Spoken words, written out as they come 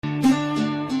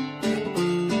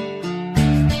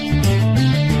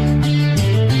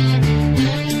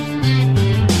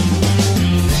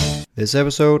This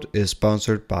episode is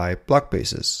sponsored by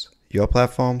Blockbases, your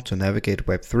platform to navigate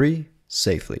Web3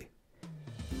 safely.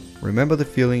 Remember the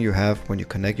feeling you have when you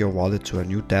connect your wallet to a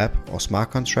new dApp or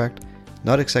smart contract,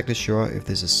 not exactly sure if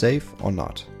this is safe or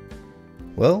not?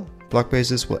 Well,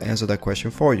 Blockbases will answer that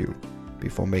question for you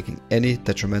before making any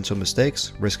detrimental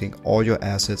mistakes, risking all your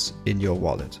assets in your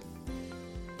wallet.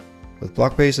 With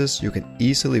Blockbases, you can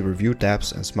easily review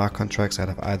dApps and smart contracts that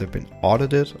have either been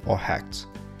audited or hacked.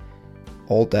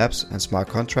 All dApps and smart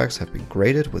contracts have been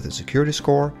graded with a security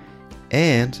score,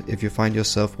 and if you find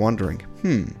yourself wondering,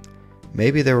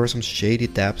 maybe there were some shady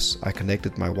dApps I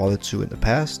connected my wallet to in the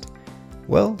past,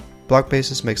 well,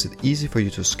 Blockbases makes it easy for you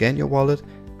to scan your wallet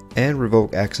and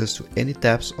revoke access to any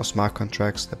dApps or smart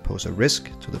contracts that pose a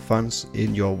risk to the funds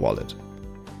in your wallet.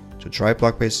 To try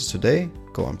Blockbases today,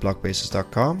 go on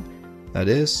blockbases.com. That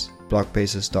is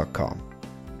blockbases.com.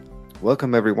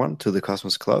 Welcome everyone to the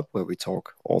Cosmos Club, where we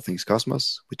talk all things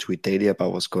Cosmos. We tweet daily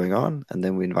about what's going on, and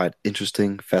then we invite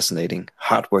interesting, fascinating,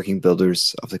 hardworking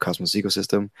builders of the Cosmos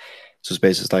ecosystem to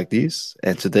spaces like these.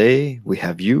 And today we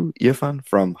have you, Irfan,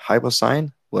 from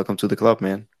Hypersign. Welcome to the club,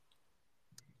 man.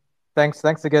 Thanks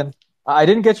again. I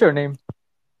didn't get your name.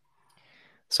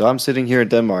 So I'm sitting here in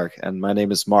Denmark, and my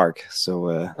name is Mark. So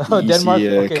the easy Denmark.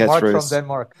 Okay, Mark from catchphrase.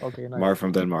 Denmark. Okay, nice. Mark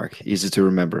from Denmark. Easy to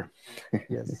remember.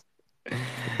 Yes.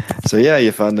 So yeah,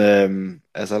 Irfan,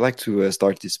 as I like to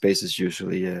start these spaces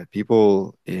usually,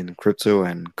 people in crypto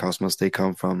and Cosmos, they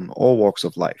come from all walks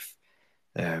of life.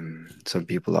 Some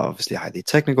people are obviously highly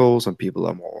technical, some people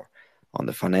are more on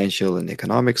the financial and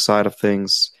economic side of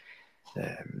things.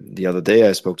 The other day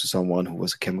I spoke to someone who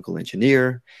was a chemical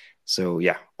engineer. So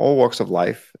yeah, all walks of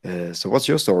life. So what's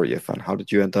your story, Irfan? How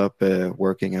did you end up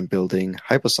working and building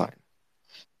Hypersign?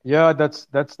 Yeah, that's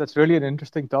really an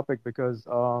interesting topic because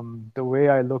the way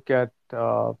I look at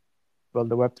the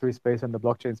Web3 space and the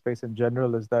blockchain space in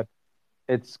general is that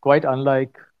it's quite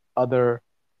unlike other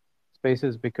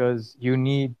spaces because you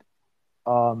need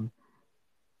um,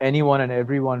 anyone and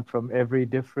everyone from every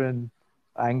different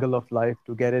angle of life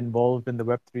to get involved in the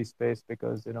Web3 space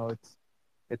because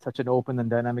it's such an open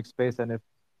and dynamic space, and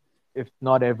if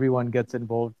not everyone gets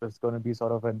involved, there's going to be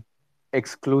sort of an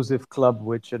exclusive club,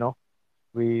 which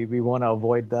we want to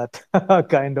avoid that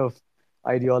kind of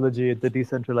ideology in the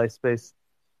decentralized space.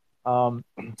 Um,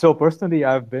 so personally,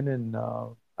 I've been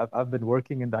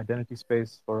working in the identity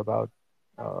space for about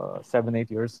 7-8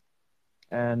 years,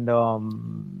 and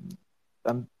I'm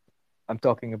I'm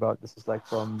talking about this is like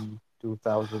from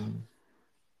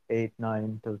 2008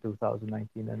 9 till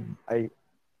 2019, and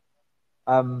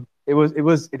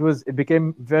it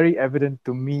became very evident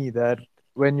to me that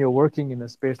when you're working in a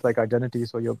space like identity,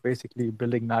 so you're basically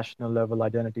building national level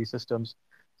identity systems.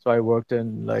 So I worked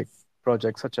in like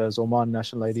projects such as Oman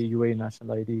National ID, UAE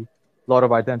National ID, a lot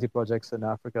of identity projects in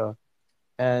Africa.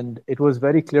 And it was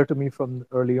very clear to me from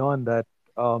early on that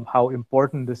how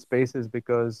important this space is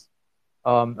because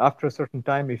after a certain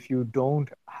time, if you don't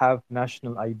have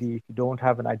national ID, if you don't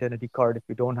have an identity card, if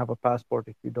you don't have a passport,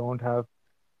 if you don't have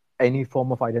any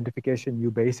form of identification,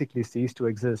 you basically cease to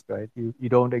exist, right? You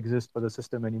don't exist for the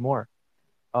system anymore.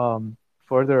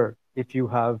 Further, if you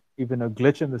have even a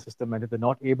glitch in the system and if they're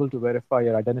not able to verify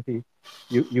your identity,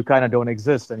 you kind of don't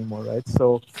exist anymore, right?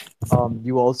 So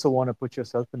you also want to put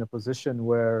yourself in a position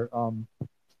where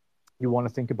you want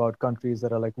to think about countries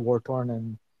that are like war torn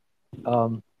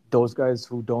and those guys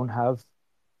who don't have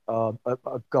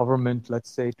a government, let's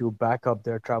say, to back up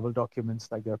their travel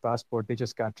documents like their passport, they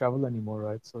just can't travel anymore,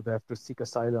 right? So they have to seek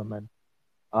asylum. And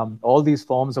all these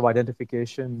forms of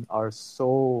identification are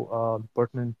so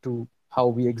pertinent to how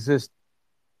we exist.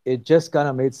 It just kind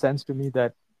of made sense to me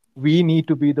that we need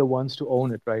to be the ones to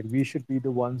own it, right? We should be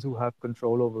the ones who have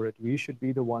control over it. We should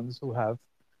be the ones who have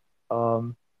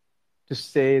um, to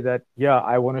say that, yeah,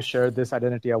 I want to share this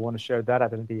identity, I want to share that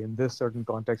identity in this certain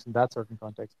context, in that certain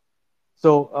context.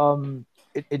 So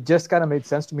it just kind of made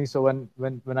sense to me. So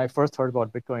when I first heard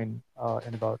about Bitcoin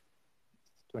in about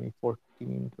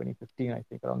 2014, 2015, I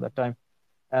think around that time,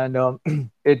 and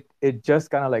it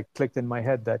just kind of like clicked in my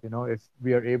head that if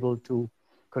we are able to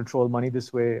control money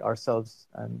this way ourselves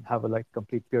and have a like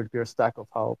complete peer-to-peer stack of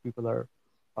how people are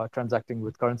transacting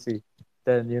with currency,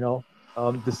 then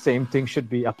the same thing should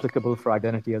be applicable for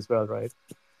identity as well, right?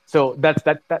 So that's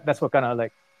what kind of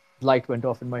like light went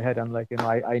off in my head. I'm like,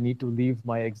 I need to leave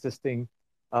my existing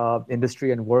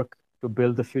industry and work to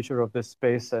build the future of this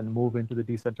space and move into the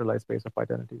decentralized space of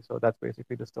identity. So that's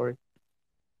basically the story.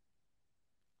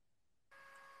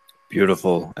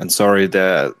 Beautiful. And sorry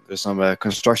that there's some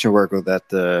construction work with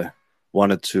that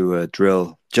wanted to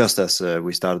drill just as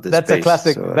we started this That's a space.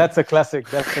 classic. So That's a classic.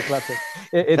 That's a classic.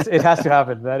 It has to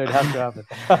happen, man. It has to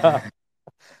happen.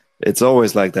 it's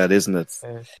always like that, isn't it?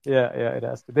 Yeah, yeah, it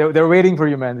has to. They're waiting for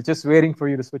you, man. They're just waiting for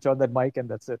you to switch on that mic, and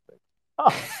that's it.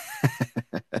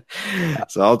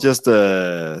 So I'll just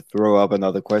throw up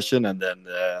another question and then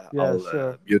Yeah, I'll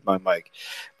sure. mute my mic.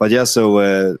 But yeah,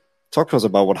 so talk to us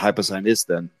about what Hypersign is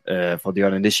then for the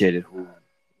uninitiated who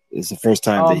is the first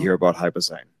time they Um, hear about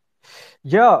Hypersign.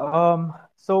 yeah.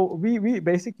 So we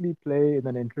basically play in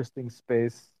an interesting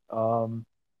space.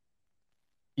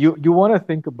 You want to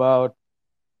think about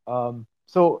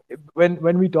so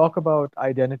when we talk about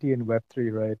identity in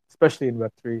Web3, right? Especially in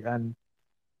Web3,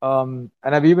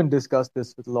 and I've even discussed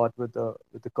this with a lot with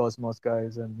the Cosmos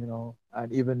guys, and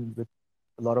and even with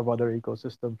a lot of other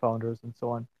ecosystem founders and so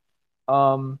on.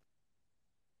 Um,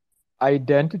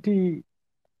 Identity,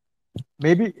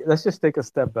 maybe let's just take a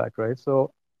step back, right?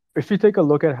 So if you take a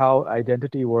look at how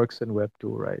identity works in Web 2,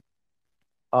 right?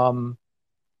 Um,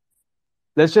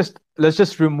 let's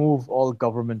just remove all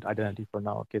government identity for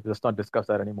now. Okay, let's not discuss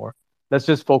that anymore. Let's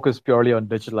just focus purely on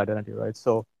digital identity, right?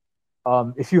 So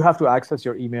if you have to access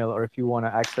your email or if you want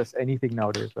to access anything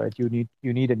nowadays, right, you need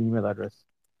an email address.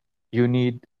 You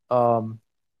need um,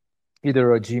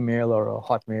 either a Gmail or a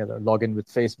Hotmail or login with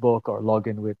Facebook or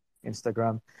login with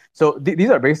Instagram. So these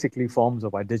are basically forms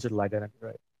of digital identity,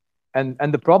 right?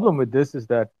 And the problem with this is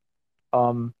that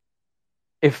um,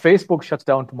 if Facebook shuts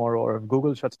down tomorrow, or if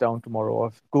Google shuts down tomorrow, or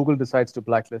if Google decides to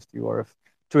blacklist you, or if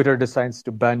Twitter decides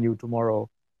to ban you tomorrow,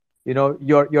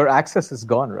 your access is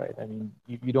gone, right? I mean,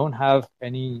 you don't have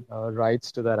any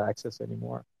rights to that access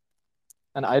anymore,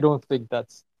 and I don't think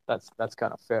that's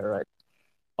kind of fair, right?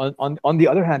 On the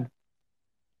other hand,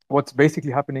 what's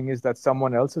basically happening is that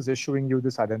someone else is issuing you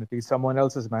this identity, someone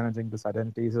else is managing this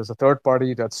identity. There's a third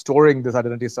party that's storing this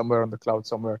identity somewhere on the cloud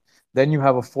somewhere. Then you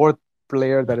have a fourth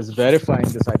player that is verifying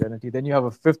this identity. Then you have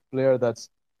a fifth player that's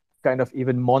kind of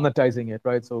even monetizing it,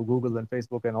 right? So Google and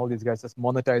Facebook and all these guys just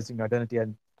monetizing identity,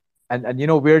 and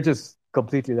we're just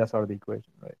completely left out of the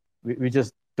equation, right? We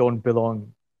just don't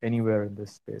belong anywhere in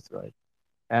this space, right?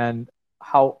 And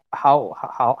how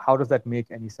does that make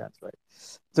any sense, right?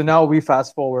 So now we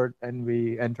fast forward and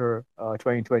we enter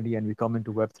 2020 and we come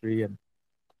into Web3, and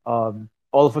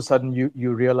all of a sudden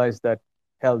you realize that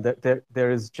hell,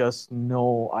 there is just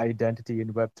no identity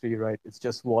in Web3, right? It's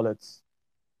just wallets.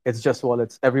 It's just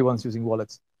wallets. Everyone's using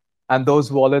wallets, and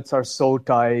those wallets are so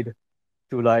tied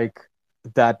to like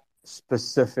that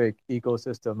specific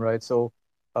ecosystem, right? So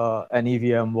an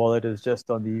EVM wallet is just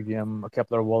on the EVM, a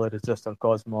Kepler wallet is just on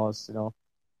Cosmos,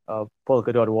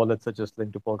 Polkadot wallets are just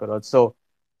linked to Polkadot. So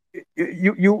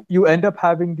you end up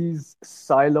having these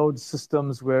siloed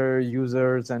systems where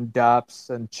users and dApps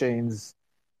and chains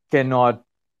cannot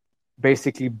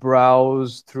basically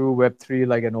browse through Web3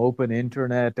 like an open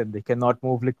internet, and they cannot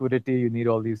move liquidity. You need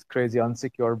all these crazy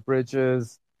unsecured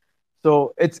bridges.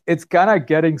 So it's kind of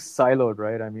getting siloed,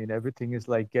 right? I mean, everything is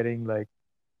like getting like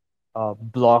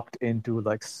blocked into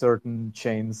like certain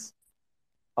chains.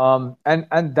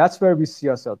 And that's where we see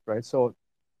ourselves, right? So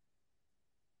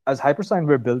as Hypersign,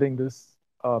 we're building this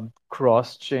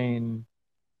cross-chain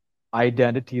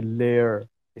identity layer,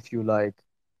 if you like,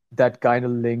 that kind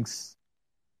of links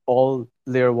all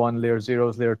layer one, layer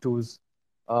zeros, layer twos.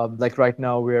 Like right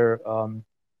now, we're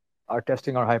are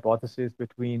testing our hypothesis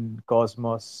between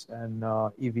Cosmos and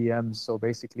EVMs. So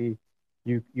basically,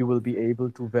 you will be able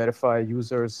to verify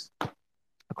users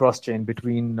across chain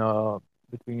between uh,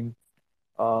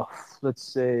 let's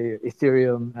say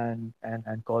Ethereum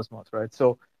and Cosmos, right?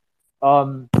 So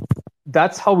um,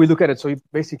 that's how we look at it. So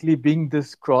basically, being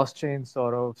this cross-chain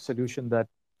sort of solution that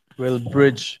will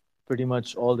bridge pretty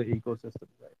much all the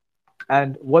ecosystems, right?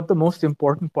 And what the most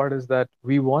important part is that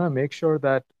we want to make sure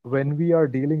that when we are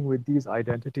dealing with these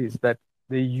identities, that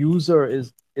the user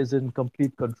is in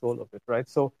complete control of it, right?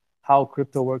 So how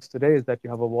crypto works today is that you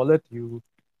have a wallet, you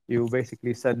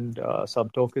basically send some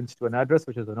tokens to an address,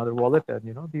 which is another wallet,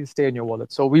 and these stay in your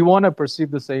wallet. So we want to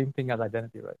perceive the same thing as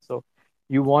identity, right? So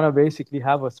you want to basically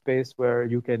have a space where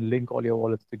you can link all your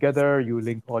wallets together, you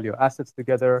link all your assets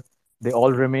together, they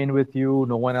all remain with you,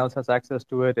 no one else has access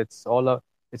to it. It's all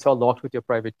locked with your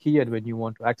private key, and when you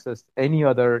want to access any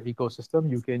other ecosystem,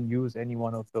 you can use any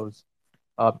one of those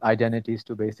identities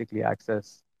to basically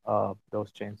access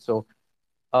those chains. So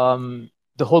um,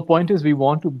 the whole point is we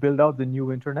want to build out the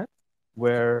new internet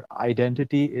where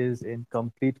identity is in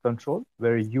complete control,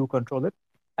 where you control it.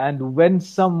 And when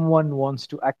someone wants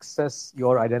to access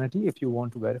your identity, if you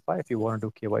want to verify, if you want to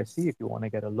do KYC, if you want to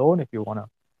get a loan, if you want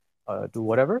to do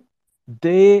whatever,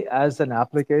 they, as an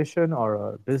application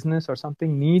or a business or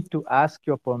something, need to ask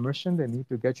your permission. They need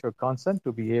to get your consent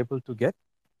to be able to get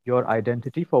your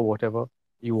identity for whatever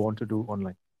you want to do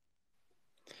online.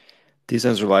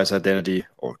 Decentralized identity,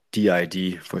 or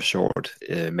DID for short,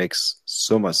 makes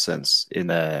so much sense in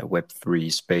a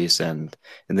Web3 space and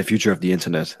in the future of the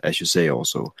internet, as you say,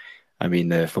 also. I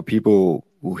mean, for people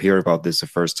who hear about this the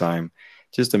first time,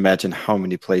 just imagine how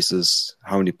many places,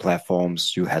 how many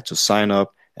platforms you had to sign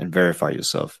up and verify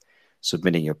yourself,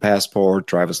 submitting your passport,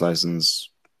 driver's license,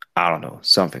 I don't know,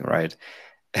 something, right?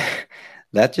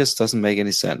 That just doesn't make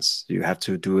any sense. You have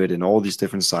to do it in all these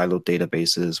different siloed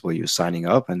databases where you're signing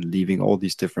up and leaving all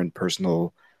these different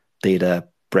personal data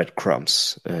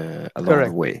breadcrumbs along the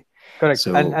Correct. way. Correct. And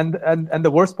So, and and and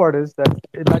the worst part is that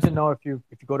imagine now if you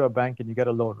go to a bank and you get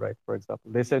a loan, right? For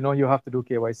example, they say no, you have to do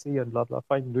KYC and blah blah.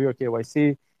 Fine, do your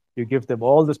KYC. You give them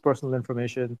all this personal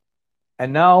information,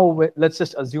 and now let's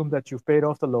just assume that you've paid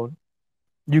off the loan.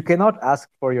 You cannot ask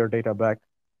for your data back.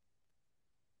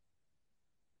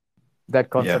 That yeah,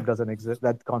 concept doesn't exist.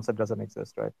 That concept doesn't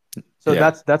exist, right? So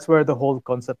yeah, that's where the whole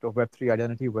concept of Web3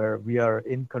 identity, where we are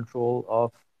in control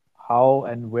of how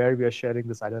and where we are sharing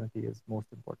this identity, is most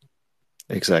important.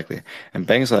 exactly. And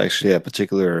banks are actually a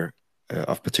particular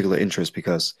of particular interest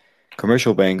because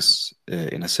commercial banks,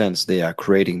 in a sense, they are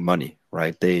creating money,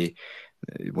 right? They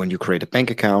when you create a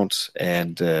bank account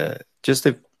and just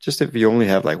if you only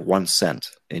have like 1 cent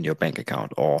in your bank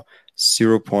account or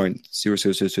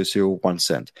 0.00001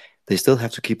 cent, they still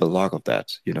have to keep a log of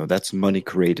that. That's money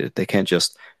created. They can't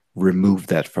just remove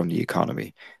that from the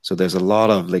economy. So there's a lot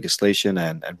of legislation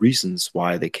and reasons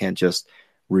why they can't just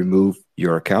remove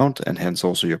your account and hence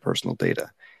also your personal data.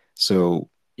 So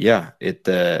yeah,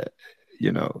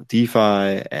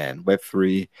 DeFi and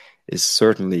Web3 is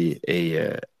certainly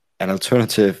a an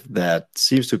alternative that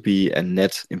seems to be a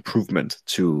net improvement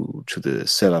to the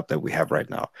setup that we have right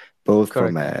now, both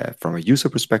from Correct. a user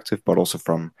perspective, but also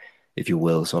from, if you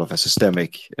will, sort of a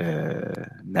systemic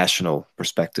national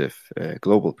perspective,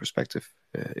 global perspective,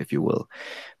 if you will.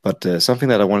 But something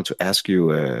that I wanted to ask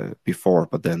you before,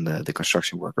 but then the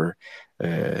construction worker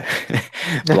uh,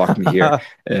 blocked me here.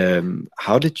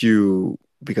 How did you?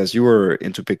 Because you were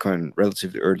into Bitcoin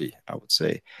relatively early, I would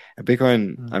say. And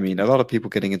Bitcoin, Mm. I mean, a lot of people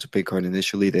getting into Bitcoin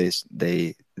initially,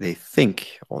 they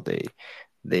think, or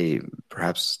they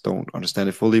perhaps don't understand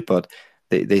it fully, but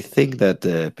they think that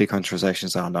the Bitcoin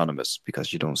transactions are anonymous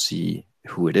because you don't see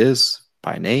who it is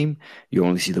by name, you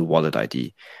only see the wallet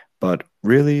ID. But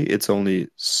really, it's only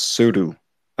pseudo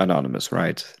anonymous,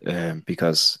 right?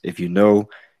 Because if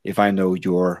I know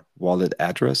your wallet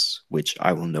address, which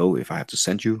I will know if I have to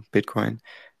send you Bitcoin,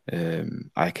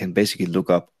 I can basically look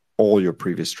up all your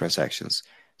previous transactions.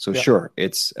 So Yeah. sure,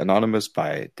 it's anonymous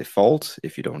by default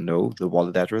if you don't know the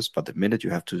wallet address, but the minute you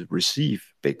have to receive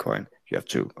Bitcoin, you have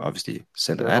to obviously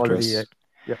send an You're already, address,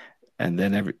 yeah. and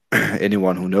then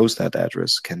anyone who knows that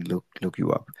address can look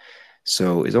you up.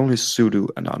 So it's only pseudo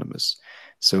anonymous.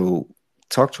 So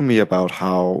talk to me about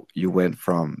how you went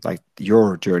from like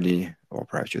your journey, or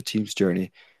perhaps your team's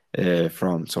journey,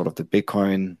 from sort of the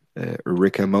Bitcoin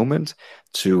Eureka moment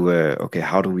to okay,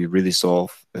 how do we really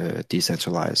solve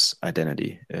decentralized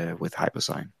identity with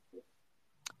Hypersign?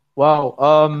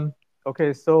 Wow.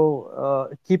 Okay. So,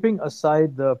 keeping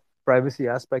aside the privacy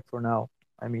aspect for now,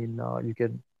 I mean, you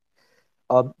can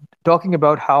um, talking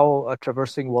about how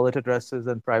traversing wallet addresses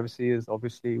and privacy is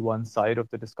obviously one side of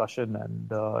the discussion, and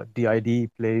DID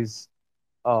plays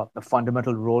a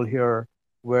fundamental role here,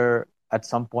 where at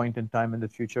some point in time in the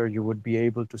future you would be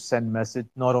able to send message,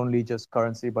 not only just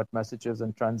currency but messages,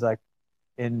 and transact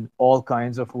in all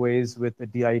kinds of ways with the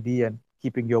DID, and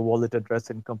keeping your wallet address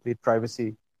in complete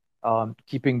privacy.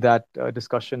 Keeping that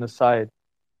discussion aside,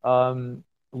 um,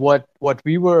 what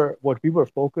we were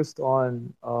focused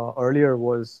on earlier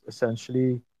was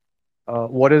essentially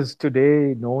what is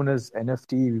today known as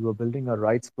NFT. We were building a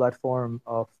rights platform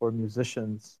for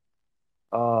musicians,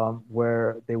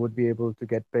 where they would be able to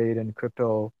get paid in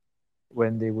crypto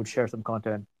when they would share some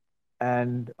content.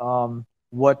 And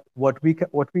what we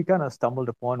kind of stumbled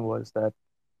upon was that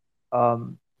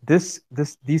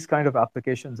these kind of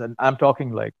applications, and I'm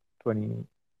talking like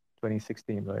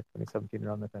 2016, right, 2017,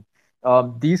 around that time.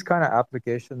 These kind of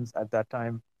applications at that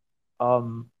time,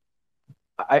 um,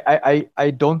 I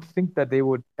don't think that they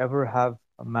would ever have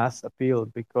a mass appeal,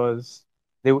 because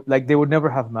they would never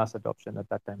have mass adoption at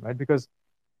that time, right? Because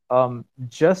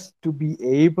just to be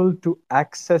able to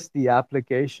access the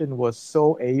application was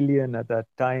so alien at that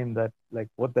time that, like,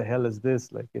 what the hell is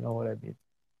this? Like, you know what I mean?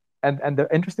 And the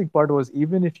interesting part was,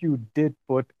 even if you did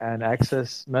put an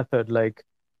access method, like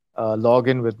log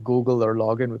in with Google or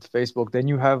log in with Facebook, then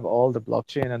you have all the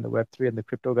blockchain and the Web3 and the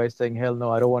crypto guys saying, hell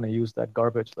no, I don't want to use that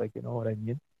garbage. Like, you know what I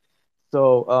mean?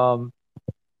 So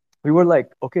we were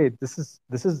like, okay, this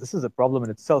is a problem in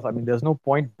itself. I mean, there's no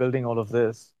point building all of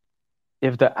this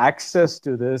if the access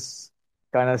to this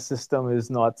kind of system is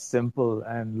not simple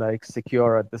and like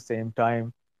secure at the same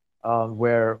time,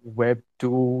 where Web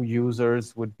 2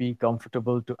 users would be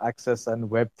comfortable to access and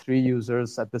Web 3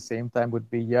 users at the same time would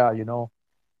be, yeah,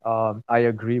 I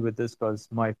agree with this because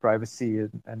my privacy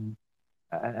and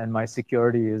my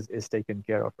security is taken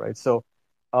care of, right? So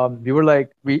we were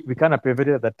like, we kind of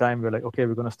pivoted at that time. We were like, okay,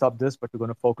 we're going to stop this, but we're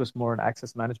going to focus more on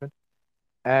access management.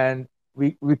 And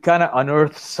we kind of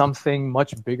unearthed something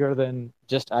much bigger than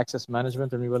just access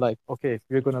management. And we were like, okay, if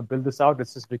we're going to build this out,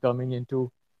 this is becoming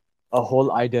into a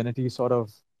whole identity sort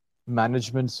of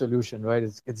management solution, right?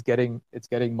 It's getting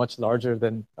much larger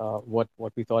than what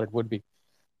we thought it would be.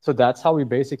 So that's how we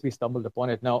basically stumbled upon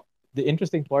it. Now, the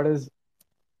interesting part is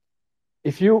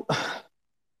if you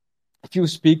if you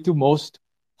speak to most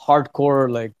hardcore,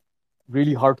 like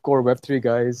really hardcore Web3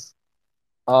 guys,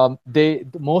 they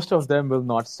most of them will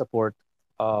not support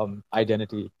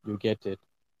identity. You get it,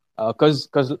 because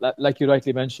like you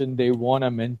rightly mentioned, they want to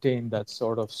maintain that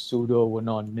sort of pseudo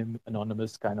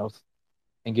anonymous kind of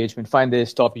engagement. Fine, they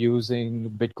stop using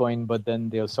Bitcoin, but then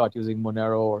they'll start using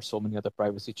Monero or so many other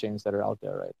privacy chains that are out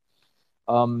there, right?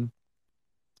 Um,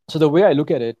 so the way I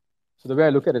look at it,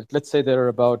 let's say there are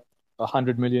about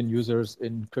 100 million users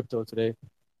in crypto today.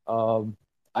 Um,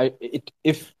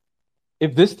 if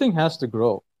this thing has to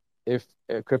grow, if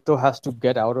crypto has to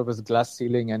get out of its glass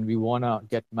ceiling, and we want to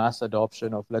get mass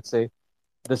adoption of, let's say,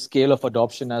 the scale of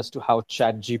adoption as to how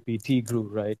ChatGPT grew,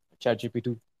 right?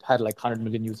 ChatGPT had like 100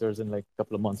 million users in like a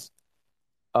couple of months.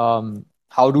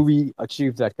 How do we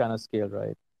achieve that kind of scale,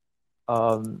 right?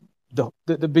 um,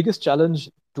 the biggest challenge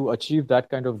to achieve that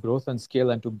kind of growth and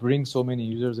scale and to bring so many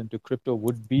users into crypto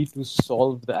would be to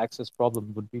solve the access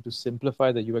problem, would be to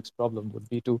simplify the UX problem, would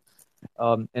be to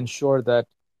ensure that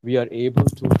we are able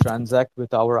to transact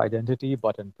with our identity,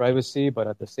 but in privacy, but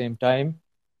at the same time,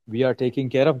 we are taking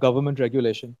care of government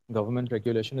regulation. Government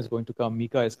regulation is going to come.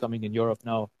 Mika is coming in Europe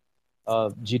now.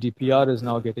 GDPR is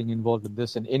now getting involved in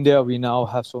this. In India, we now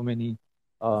have so many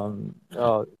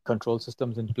control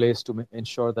systems in place to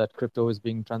ensure that crypto is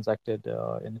being transacted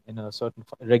in a certain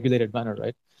regulated manner,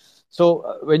 right?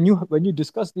 So when you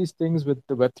discuss these things with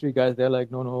the Web3 guys, they're like,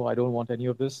 no, no, I don't want any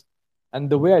of this. And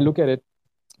the way I look at it,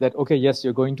 that okay, yes,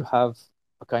 you're going to have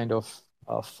a kind of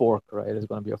fork, right? It's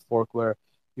going to be a fork where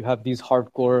you have these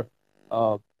hardcore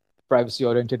uh, privacy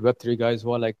oriented Web3 guys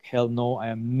who are like, hell no, I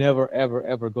am never ever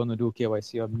ever going to do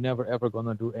KYC. I'm never ever going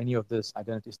to do any of this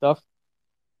identity stuff.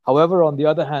 However, on the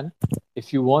other hand,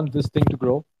 if you want this thing to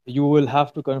grow, you will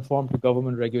have to conform to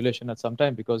government regulation at some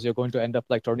time, because you're going to end up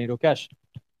like Tornado Cash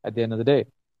at the end of the day,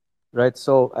 right?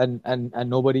 So and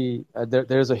nobody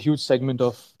there's a huge segment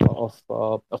of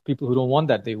people who don't want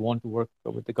that. They want to work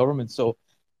with the government. So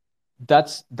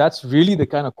that's really the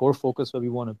kind of core focus where we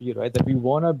want to be, right? That we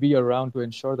want to be around to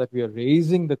ensure that we are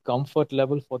raising the comfort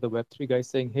level for the Web3 guys,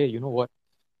 saying, hey, you know what,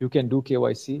 you can do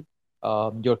KYC.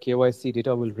 Your KYC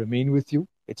data will remain with you.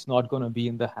 It's not going to be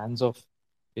in the hands of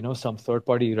some third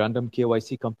party random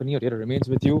KYC company. Your data remains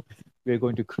with you. We're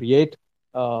going to create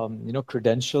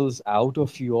credentials out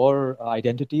of your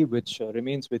identity, which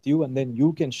remains with you, and then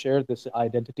you can share this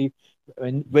identity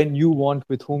when you want,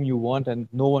 with whom you want, and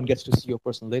no one gets to see your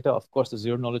personal data. Of course, the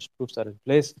zero knowledge proofs are in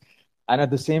place, and at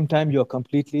the same time, you're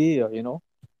completely, you're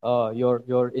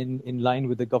in line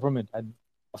with the government. And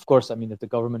of course, I mean, if the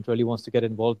government really wants to get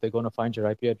involved, they're going to find your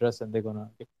IP address and they're going to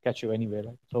catch you anyway,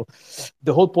 right? So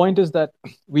the whole point is that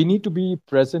we need to be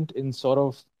present in sort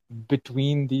of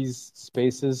between these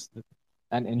spaces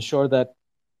and ensure that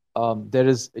there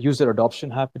is user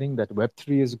adoption happening, that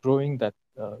Web3 is growing, that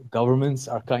governments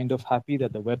are kind of happy,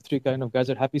 that the Web3 kind of guys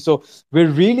are happy. So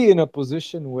we're really in a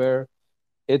position where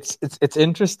it's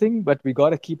interesting, but we got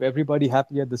to keep everybody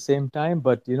happy at the same time.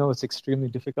 But it's extremely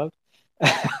difficult.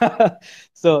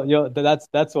 So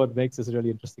that's what makes this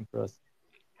really interesting for us.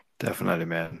 Definitely,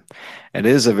 man. And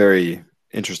it is a very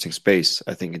interesting space,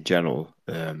 I think, in general.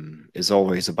 It's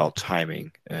always about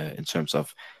timing in terms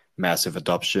of massive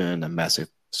adoption and massive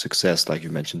success, like you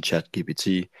mentioned,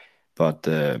 ChatGPT. But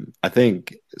I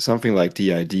think something like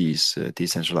DIDs,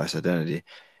 decentralized identity,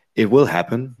 it will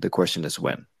happen. The question is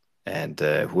when. And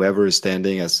whoever is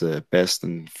standing as the best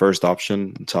and first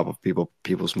option on top of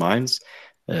people's minds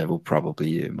will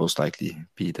probably most likely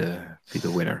be the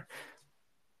winner.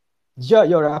 Yeah,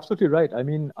 you're absolutely right. I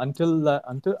mean, until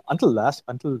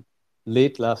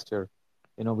late last year,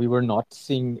 we were not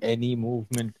seeing any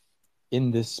movement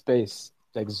in this space,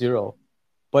 like zero.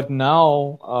 But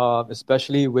now,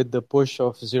 especially with the push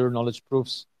of zero knowledge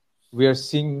proofs, we are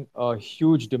seeing a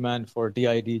huge demand for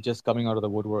DID just coming out of the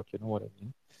woodwork. You know what I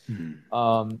mean?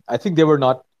 Hmm. I think they were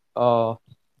not,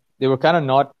 they were kind of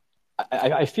not.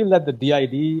 I feel that the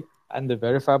DID and the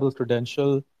verifiable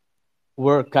credential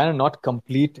were kind of not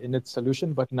complete in its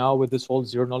solution, but now with this whole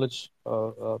zero knowledge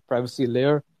privacy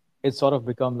layer, it's sort of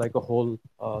become like a whole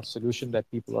solution that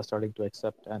people are starting to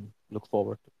accept and look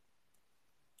forward to.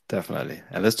 Definitely.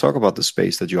 And let's talk about the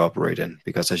space that you operate in,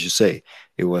 because as you say,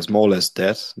 it was more or less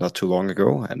dead not too long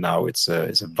ago, and now it's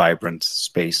a vibrant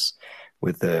space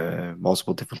with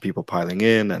multiple different people piling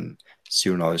in and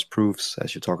zero knowledge proofs,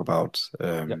 as you talk about.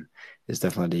 Yeah. Is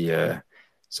definitely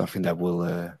something that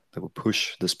will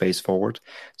push the space forward.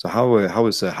 So how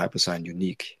is Hypersign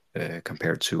unique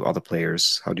compared to other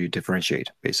players? How do you differentiate,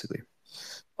 basically?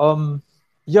 Um,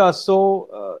 yeah,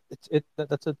 so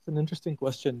that's an interesting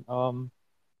question.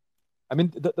 I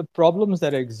mean, the problems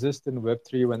that exist in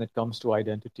Web3 when it comes to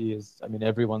identity is, I mean,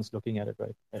 everyone's looking at it,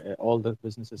 right? All the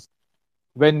businesses.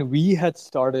 When we had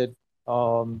started,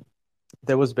 um,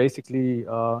 there was basically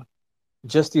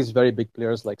just these very big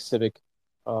players like Civic,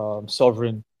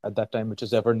 Sovereign at that time, which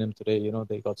is Evernym today. You know,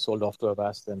 they got sold off to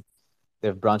Avast, and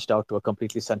they've branched out to a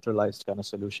completely centralized kind of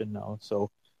solution now.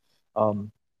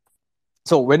 Um,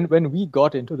 so when we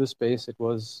got into this space, it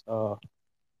was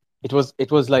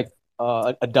like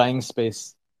a dying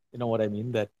space. You know what I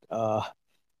mean? That uh,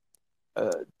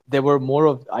 there were more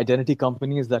of identity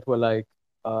companies that were like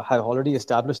had already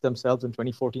established themselves in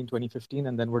 2014, 2015,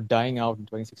 and then were dying out in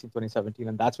 2016, 2017,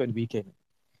 and that's when we came in.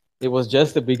 It was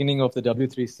just the beginning of the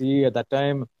W3C at that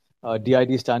time.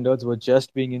 DID standards were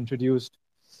just being introduced,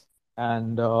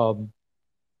 and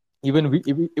even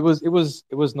it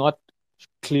was not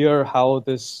clear how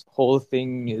this whole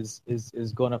thing is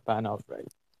gonna pan out,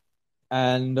 right?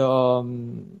 And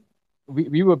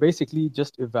we were basically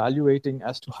just evaluating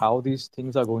as to how these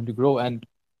things are going to grow. And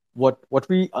what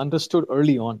we understood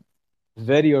early on,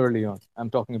 very early on,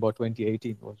 I'm talking about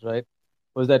 2018,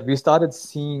 was that we started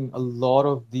seeing a lot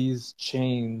of these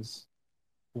chains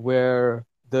where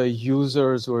the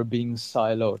users were being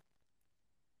siloed,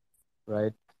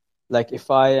 right? Like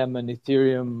if I am an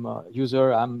Ethereum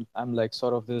user, I'm like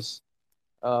sort of this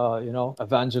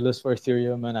evangelist for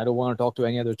Ethereum, and I don't want to talk to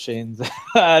any other chains.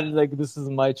 And like this is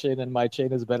my chain, and my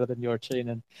chain is better than your chain,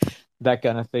 and that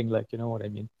kind of thing. Like you know what I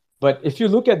mean. But if you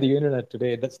look at the internet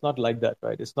today, that's not like that,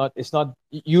 right? It's not.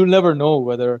 You'll never know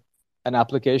whether an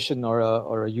application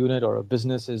or a unit or a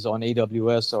business is on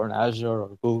AWS or on Azure or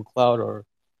Google Cloud or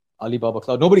Alibaba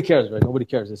Cloud. Nobody cares, right? Nobody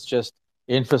cares. It's just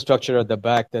infrastructure at the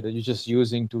back that you're just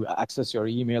using to access your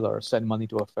email or send money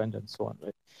to a friend and so on,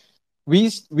 right?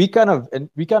 We kind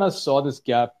of saw this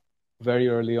gap very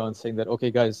early on, saying that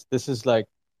okay, guys, this is like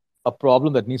a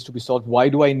problem that needs to be solved. Why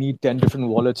do I need 10 different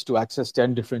wallets to access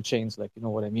 10 different chains? Like, you know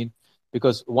what I mean?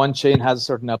 Because one chain has a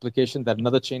certain application that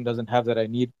another chain doesn't have that I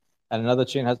need, and another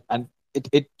chain has, and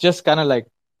it just kind of like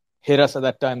hit us at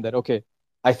that time that okay,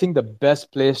 I think the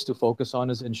best place to focus on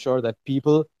is ensure that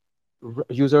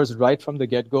users right from the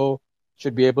get-go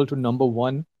should be able to, number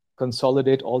one,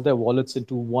 consolidate all their wallets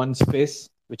into one space,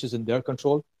 which is in their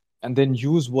control, and then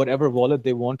use whatever wallet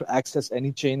they want to access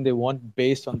any chain they want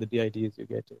based on the DIDs you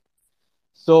get it.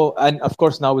 So, and of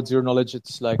course, now with zero knowledge,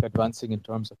 it's like advancing in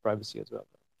terms of privacy as well.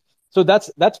 So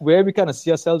that's where we kind of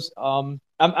see ourselves.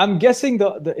 I'm guessing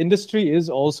the industry is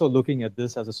also looking at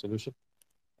this as a solution.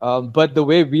 But the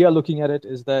way we are looking at it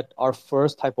is that our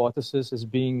first hypothesis is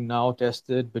being now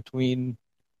tested between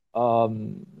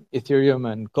um,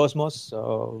 Ethereum and Cosmos.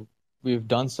 We've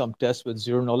done some tests with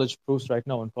zero knowledge proofs right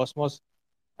now on Cosmos,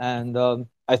 and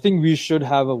I think we should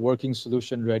have a working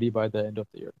solution ready by the end of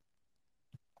the year.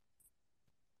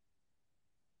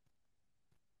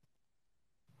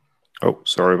 Oh,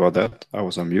 sorry about that. I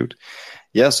was on mute.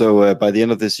 Yeah, so by the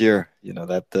end of this year,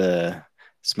 that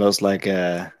smells like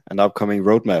an upcoming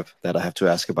roadmap that I have to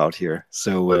ask about here.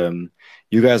 So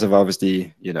you guys have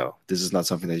obviously, this is not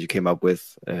something that you came up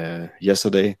with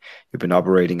yesterday. You've been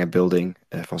operating and building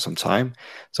for some time.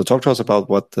 So talk to us about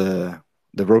what the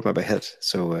roadmap ahead.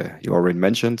 So you already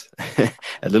mentioned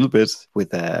a little bit with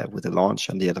the launch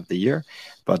and the end of the year,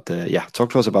 but yeah,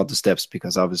 talk to us about the steps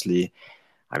because obviously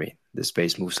I mean, the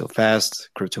space moves so fast.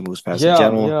 Crypto moves fast in Yeah,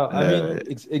 general. yeah. I mean,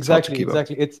 it's It's hard to exactly, keep up.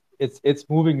 exactly. It's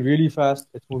moving really fast.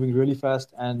 It's moving really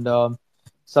fast, and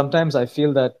sometimes I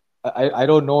feel that I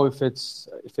don't know if it's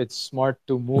smart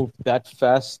to move that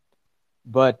fast,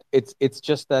 but it's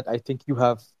just that I think you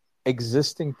have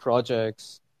existing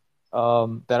projects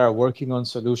that are working on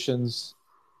solutions.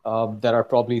 that are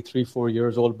probably 3, 4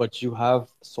 years old, but you have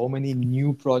so many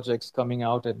new projects coming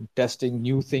out and testing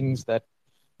new things that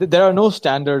there are no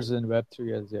standards in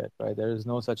Web3 as yet, right? There is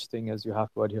no such thing as you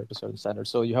have to adhere to certain standards.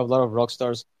 So you have a lot of rock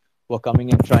stars who are coming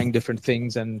in, trying different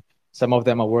things, and some of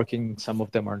them are working, some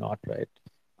of them are not, right?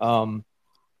 Um,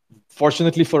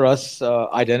 Fortunately for us,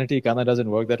 identity kind of doesn't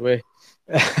work that way.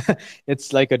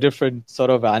 It's like a different sort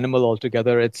of animal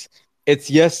altogether. It's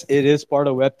yes, it is part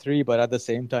of Web3, but at the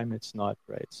same time, it's not,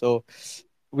 right? So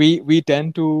we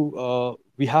tend to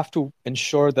we have to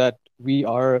ensure that we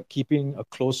are keeping a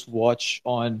close watch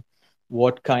on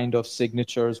what kind of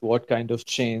signatures, what kind of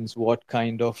chains, what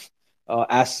kind of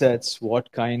assets,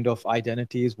 what kind of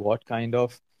identities, what kind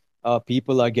of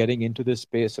people are getting into this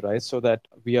space, right? So that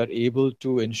we are able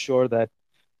to ensure that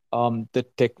the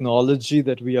technology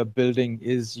that we are building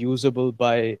is usable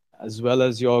by as well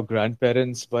as your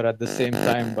grandparents, but at the same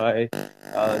time by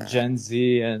Gen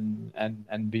Z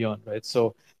and beyond, right?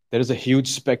 So there is a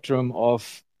huge spectrum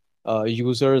of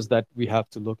users that we have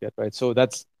to look at, right? So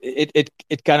that's it.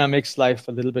 It kind of makes life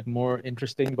a little bit more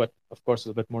interesting, but of course a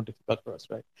little bit more difficult for us,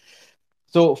 right?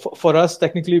 So for us,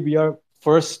 technically, we are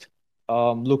first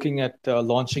looking at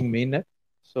launching mainnet.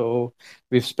 So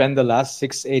we've spent the last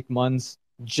 6, 8 months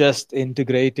just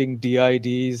integrating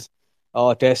DIDs,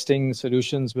 testing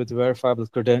solutions with verifiable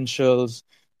credentials,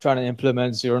 trying to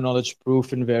implement zero knowledge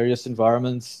proof in various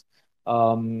environments.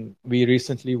 We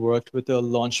recently worked with a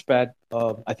launchpad,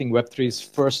 I think Web3's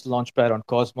first launchpad on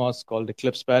Cosmos called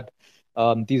EclipsePad.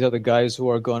 These are the guys who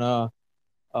are gonna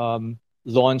um,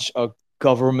 launch a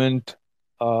government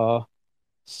uh,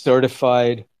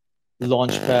 certified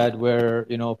launchpad where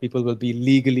people will be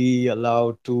legally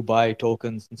allowed to buy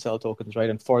tokens and sell tokens, right?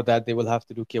 And for that, they will have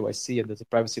to do KYC, and there's a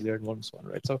privacy layer involved and so on,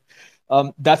 right? So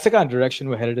that's the kind of direction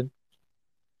we're headed in.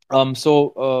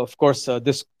 Of course,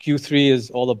 this Q3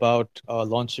 is all about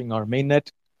launching our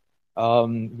mainnet.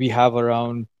 We have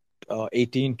around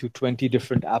 18 to 20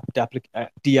 different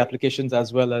D applications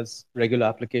as well as regular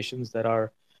applications that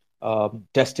are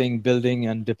testing, building,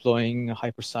 and deploying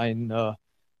Hypersign, the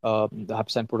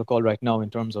Hypersign protocol right now in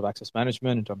terms of access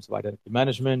management, in terms of identity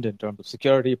management, in terms of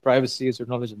security, privacy, zero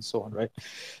knowledge, and so on, right?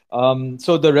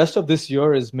 So the rest of this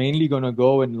year is mainly going to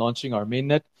go in launching our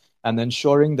mainnet and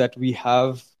ensuring that we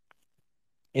have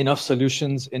enough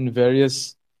solutions in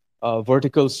various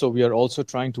verticals. So we are also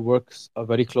trying to work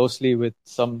very closely with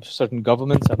some certain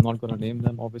governments. I'm not going to name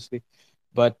them, obviously,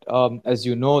 but as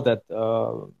you know, that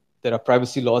there are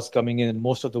privacy laws coming in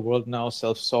most of the world now.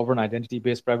 Self-sovereign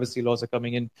identity-based privacy laws are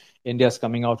coming in. India is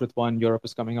coming out with one. Europe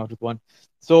is coming out with one.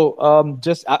 So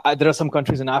there are some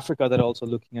countries in Africa that are also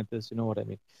looking at this. You know what I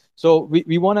mean? So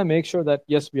we want to make sure that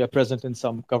yes, we are present in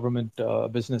some government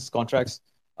business contracts.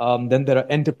 Then there are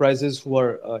enterprises who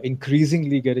are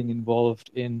increasingly getting involved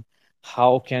in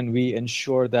how can we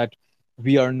ensure that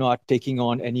we are not taking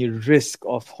on any risk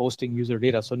of hosting user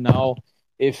data. So now,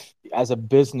 if as a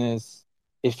business,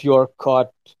 if you're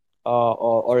caught,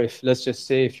 or if let's just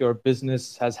say if your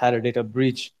business has had a data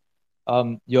breach,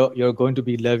 you're going to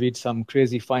be levied some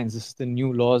crazy fines. This is the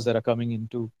new laws that are coming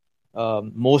into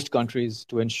most countries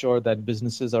to ensure that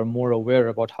businesses are more aware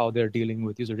about how they're dealing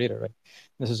with user data, right?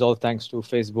 This is all thanks to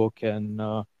Facebook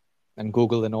and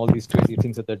Google and all these crazy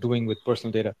things that they're doing with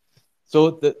personal data.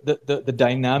 So the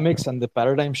dynamics and the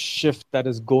paradigm shift that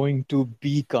is going to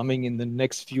be coming in the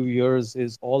next few years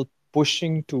is all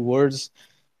pushing towards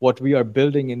what we are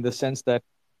building, in the sense that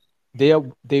they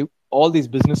all these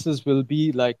businesses will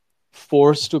be like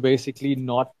forced to basically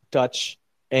not touch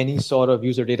any sort of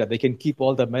user data. They can keep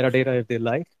all the metadata if they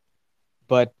like,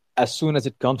 but as soon as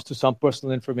it comes to some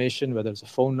personal information, whether it's a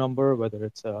phone number, whether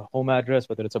it's a home address,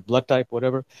 whether it's a blood type,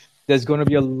 whatever, there's going to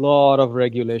be a lot of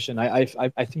regulation. I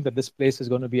think that this place is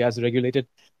going to be as regulated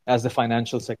as the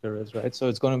financial sector is, right? So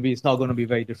it's not going to be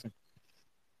very different.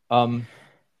 Um,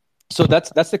 so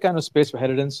that's the kind of space we're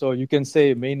headed in. So you can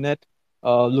say mainnet,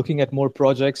 looking at more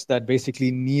projects that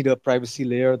basically need a privacy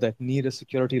layer, that need a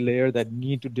security layer, that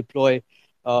need to deploy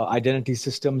identity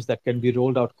systems that can be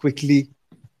rolled out quickly.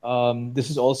 This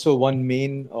is also one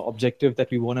main objective, that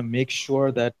we want to make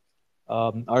sure that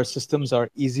our systems are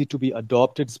easy to be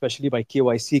adopted, especially by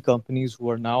KYC companies who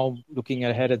are now looking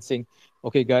ahead and saying,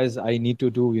 okay, guys, I need to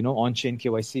do, on-chain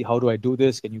KYC. How do I do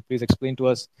this? Can you please explain to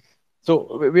us?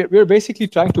 So we're basically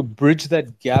trying to bridge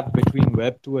that gap between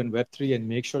Web 2 and Web 3 and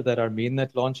make sure that our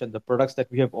mainnet launch and the products that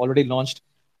we have already launched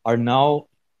are now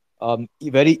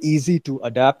very easy to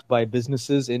adapt by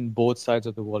businesses in both sides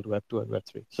of the world, Web 2 and Web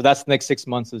 3. So that's the next 6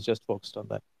 months is just focused on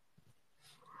that.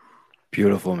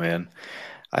 Beautiful, man.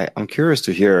 I'm curious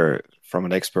to hear from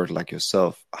an expert like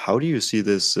yourself, how do you see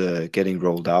this getting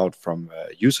rolled out from a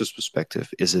user's perspective?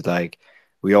 Is it like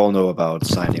we all know about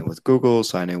signing with Google,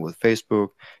 signing with Facebook?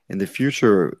 In the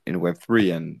future, in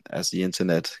Web3, and as the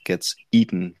internet gets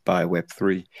eaten by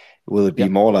Web3, will it be Yeah,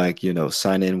 more like,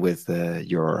 sign in with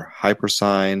your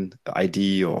Hypersign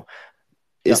ID, or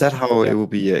is yeah, that how it yeah, will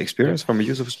be yeah. experienced from a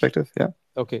user perspective? Yeah.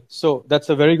 Okay, so that's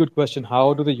a very good question.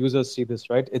 How do the users see this,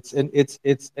 right? It's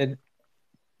in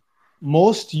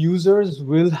most users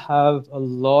will have a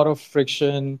lot of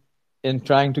friction in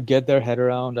trying to get their head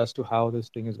around as to how this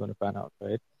thing is going to pan out,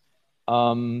 right?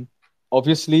 Um,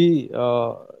 Obviously,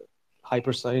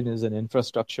 Hypersign is an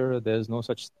infrastructure. There's no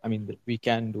such, I mean, we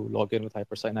can do login with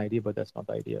Hypersign ID, but that's not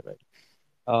the idea, right?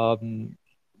 Um,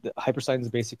 the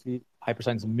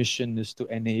Hypersign's mission is to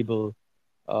enable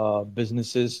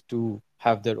businesses to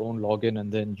have their own login and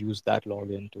then use that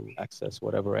login to access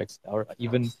whatever or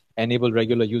even enable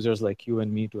regular users like you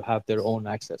and me to have their own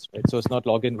access, right? So it's not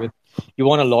login with, you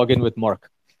want to log in with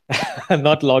Mark, and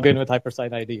not log in with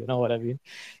Hypersign ID. You know what I mean?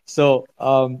 So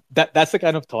that's the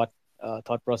kind of thought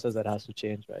process that has to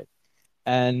change, right?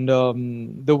 And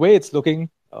the way it's looking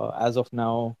as of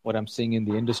now, what I'm seeing in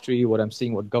the industry, what I'm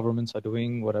seeing what governments are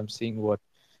doing, what I'm seeing what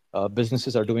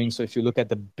businesses are doing. So if you look at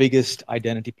the biggest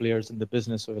identity players in the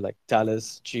business, so like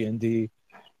Thales, G&D,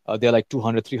 they're like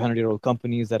 200, 300-year-old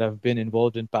companies that have been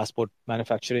involved in passport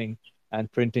manufacturing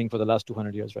and printing for the last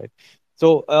 200 years, right?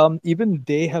 So even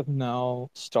they have now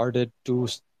started to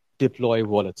deploy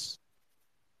wallets.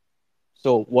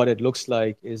 So what it looks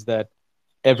like is that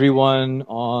everyone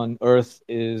on Earth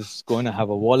is going to have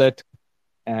a wallet,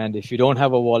 and if you don't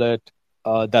have a wallet,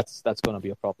 that's going to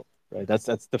be a problem, right? That's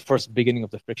the first beginning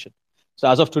of the friction. So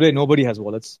as of today, nobody has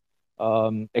wallets,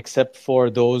 except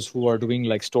for those who are doing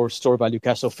like store value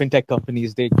cash. So fintech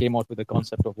companies, they came out with the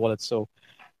concept of wallets.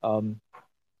 Um,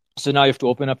 so now you have to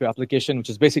open up your application, which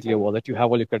is basically a wallet. You have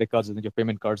all your credit cards and your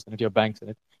payment cards and your banks in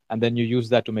it, and then you use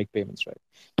that to make payments,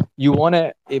 right? You want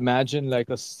to imagine like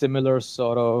a similar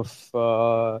sort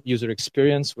of user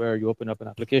experience where you open up an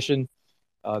application,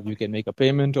 you can make a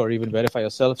payment or even verify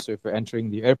yourself. So if you're entering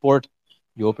the airport,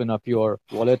 you open up your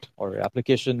wallet or your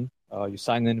application, you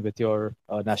sign in with your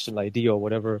national ID or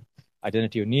whatever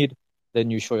identity you need. Then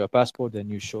you show your passport, then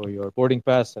you show your boarding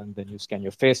pass, and then you scan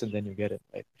your face, and then you get it,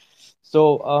 right?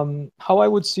 So how I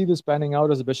would see this panning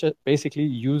out is basically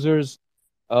users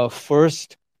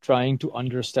first trying to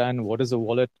understand what is a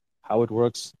wallet, how it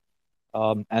works,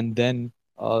 and then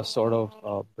sort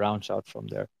of branch out from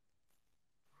there.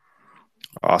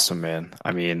 Awesome, man.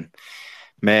 I mean,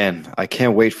 man, I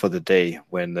can't wait for the day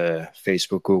when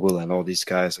Facebook, Google, and all these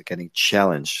guys are getting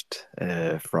challenged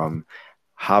from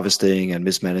harvesting and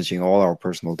mismanaging all our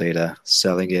personal data,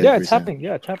 selling it, Yeah, it's reselling. happening.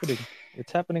 Yeah, it's happening.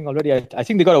 It's happening already. I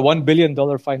think they got a $1 billion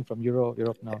fine from Europe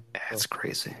now. So It's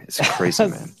crazy. It's crazy,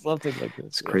 man. something like this.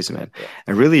 It's Yeah, crazy, yeah, man. yeah.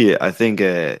 And really, I think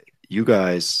you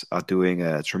guys are doing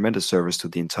a tremendous service to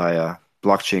the entire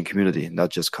blockchain community,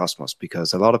 not just Cosmos,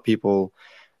 because a lot of people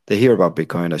they hear about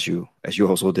Bitcoin as you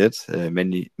also did.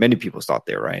 Many people start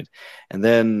there, right? And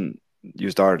then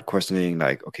you start questioning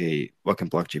like, okay, what can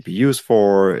blockchain be used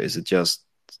for? Is it just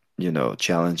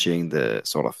challenging the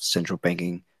sort of central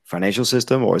banking financial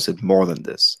system, or is it more than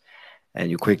this?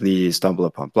 And you quickly stumble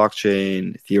upon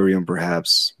blockchain, Ethereum,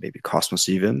 perhaps, maybe Cosmos,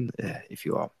 even if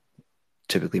you are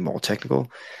typically more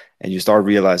technical, and you start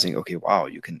realizing, okay, wow,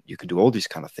 you can do all these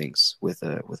kind of things with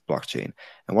blockchain.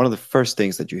 And one of the first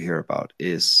things that you hear about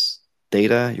is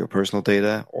data, your personal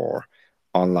data, or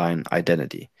online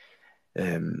identity.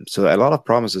 So a lot of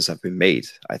promises have been made,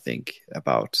 I think,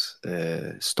 about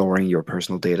storing your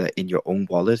personal data in your own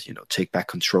wallet. Take back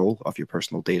control of your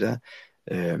personal data.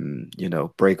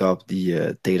 Break up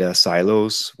the data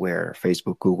silos where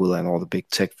Facebook, Google, and all the big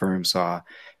tech firms are,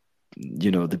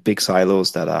 the big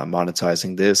silos that are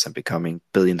monetizing this and becoming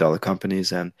billion-dollar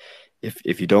companies. And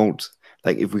if you don't,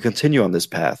 like, if we continue on this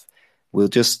path, we'll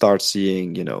just start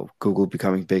seeing, Google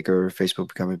becoming bigger, Facebook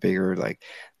becoming bigger. Like,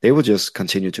 they will just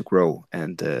continue to grow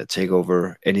and take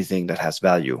over anything that has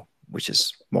value, which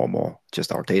is more and more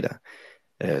just our data.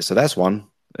 So that's one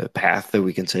path that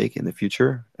we can take in the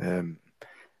future.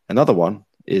 Another one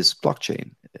is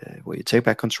blockchain, where you take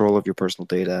back control of your personal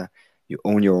data, you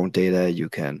own your own data, you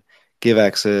can give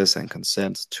access and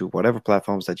consent to whatever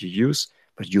platforms that you use,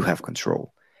 but you have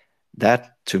control.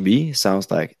 That to me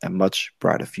sounds like a much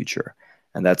brighter future,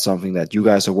 and that's something that you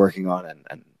guys are working on,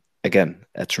 and again,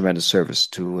 a tremendous service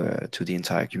to the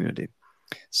entire community.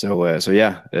 So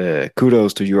yeah,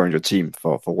 kudos to you and your team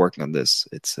for working on this.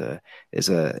 It's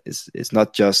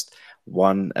not just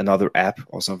another app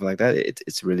or something like that.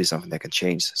 It's really something that can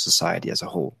change society as a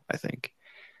whole, I think.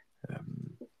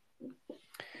 Um,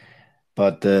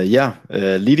 But yeah,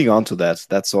 leading on to that,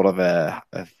 that's sort of a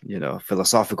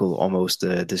philosophical almost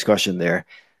discussion there.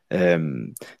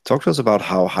 Talk to us about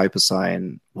how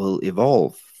Hypersign will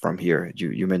evolve from here.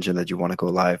 You mentioned that you want to go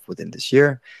live within this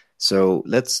year. So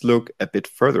let's look a bit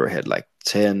further ahead, like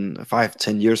 5,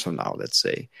 10 years from now, let's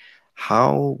say.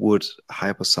 How would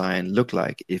Hypersign look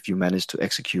like if you manage to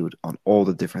execute on all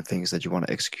the different things that you want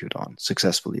to execute on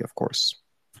successfully, of course?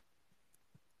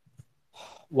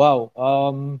 Wow.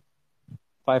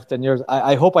 5, 10 years.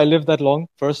 I hope I live that long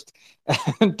first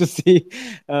to see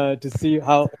how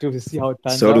it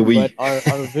pans So do out. But we.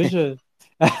 our vision,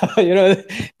 you know,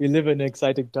 we live in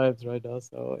exciting times right now.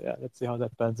 So yeah, let's see how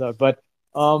that pans out. But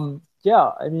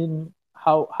yeah, I mean,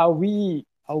 how we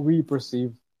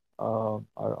perceive our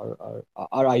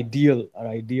ideal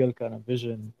kind of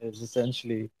vision is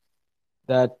essentially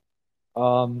that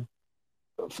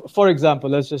for example,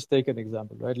 let's just take an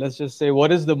example, right? Let's just say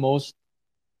what is the most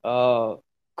uh,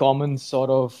 common sort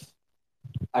of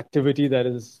activity that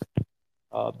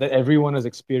everyone has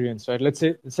experienced, right? Let's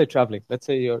say traveling. Let's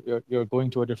say you're going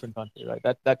to a different country, right?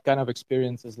 That kind of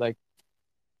experience is like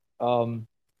um,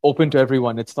 open to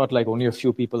everyone. It's not like only a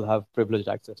few people have privileged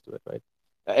access to it, right?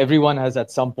 Everyone has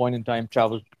at some point in time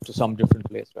traveled to some different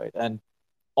place, right? And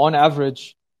on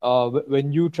average,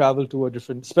 when you travel to a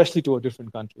different, especially to a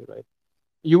different country, right,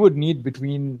 you would need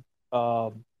between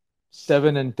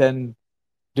 7 and 10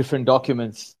 different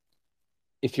documents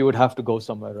if you would have to go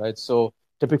somewhere, right? So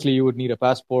typically you would need a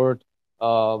passport.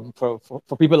 For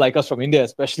people like us from India,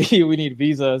 especially, we need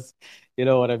visas. You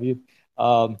know what I mean?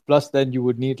 Plus, then you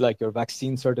would need like your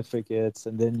vaccine certificates,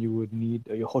 and then you would need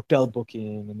your hotel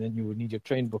booking, and then you would need your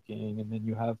train booking, and then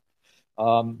you have,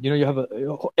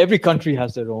 every country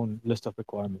has their own list of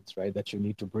requirements, right? That you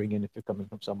need to bring in if you're coming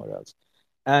from somewhere else.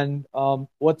 And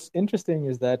what's interesting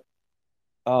is that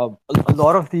a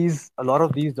lot of these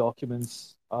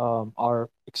documents are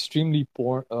extremely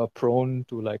prone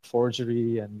to like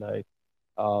forgery and like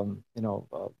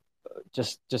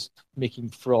just making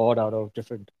fraud out of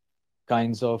different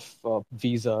kinds of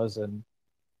visas and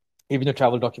even your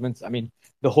travel documents. I mean,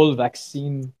 the whole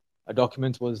vaccine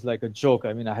document was like a joke.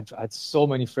 I mean, I had so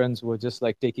many friends who were just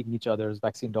like taking each other's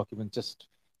vaccine document, just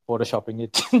photoshopping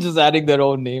it, just adding their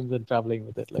own names and traveling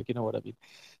with it. Like, you know what I mean?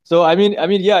 So I mean,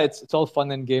 yeah, it's all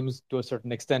fun and games to a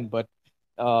certain extent, but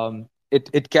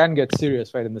it can get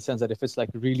serious, right? In the sense that if it's like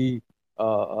really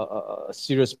a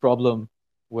serious problem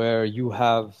where you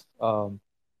have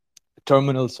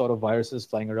terminal sort of viruses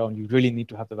flying around, you really need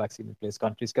to have the vaccine in place.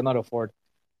 Countries cannot afford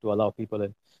to allow people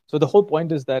in. So the whole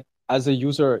point is that as a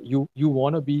user, you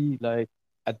want to be like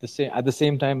at the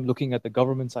same time looking at the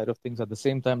government side of things, at the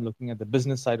same time looking at the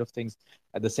business side of things,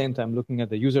 at the same time looking at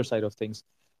the user side of things.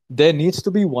 There needs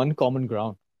to be one common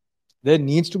ground. There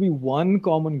needs to be one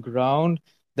common ground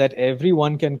that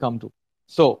everyone can come to.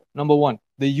 So number one,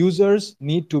 the users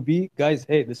need to be, guys,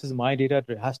 hey, this is my data.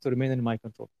 It has to remain in my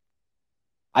control.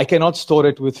 I cannot store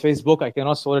it with Facebook. I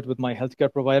cannot store it with my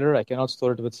healthcare provider. I cannot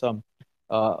store it with some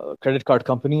credit card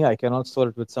company. I cannot store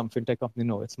it with some fintech company.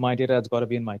 No, it's my data. It's got to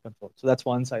be in my control. So that's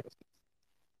one side of things.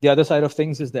 The other side of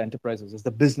things is the enterprises, is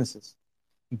the businesses.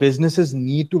 Businesses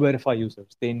need to verify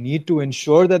users. They need to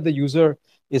ensure that the user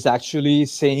is actually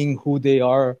saying who they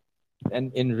are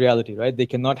and in reality, right? They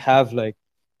cannot have like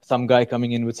some guy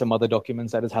coming in with some other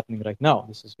documents that is happening right now.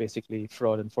 This is basically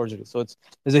fraud and forgery. So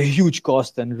there's a huge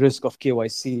cost and risk of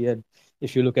KYC. And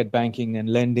if you look at banking and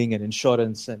lending and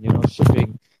insurance and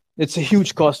shipping, it's a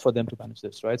huge cost for them to manage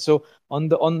this, right? So on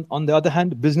the other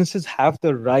hand, businesses have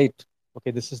the right,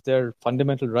 okay, this is their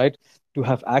fundamental right to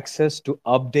have access to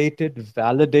updated,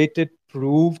 validated,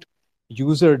 proved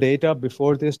user data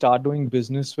before they start doing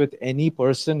business with any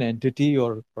person, entity,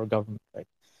 or government, right?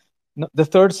 Now, the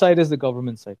third side is the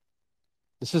government side.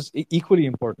 This is equally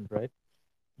important, right?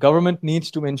 Government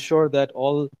needs to ensure that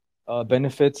all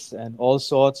benefits and all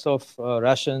sorts of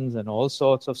rations and all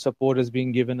sorts of support is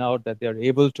being given out, that they're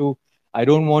able to. I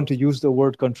don't want to use the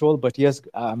word control, but yes,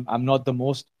 I'm not the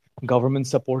most government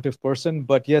supportive person,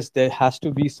 but yes, there has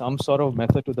to be some sort of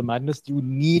method to the madness. You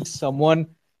need someone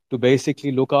to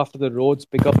basically look after the roads,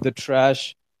 pick up the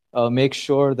trash, make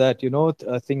sure that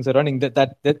things are running.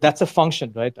 That's a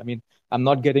function, right? I mean, I'm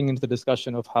not getting into the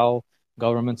discussion of how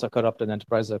governments are corrupt and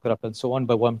enterprises are corrupt and so on.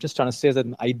 But what I'm just trying to say is that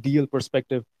in an ideal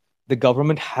perspective, the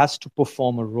government has to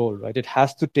perform a role, right? It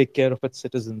has to take care of its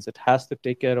citizens. It has to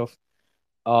take care of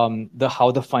the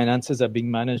how the finances are being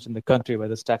managed in the country,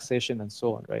 whether it's taxation and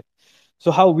so on, right?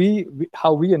 So how we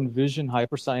envision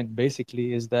Hypersign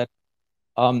basically is that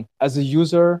as a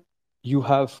user, you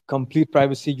have complete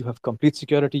privacy, you have complete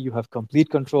security, you have complete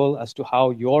control as to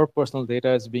how your personal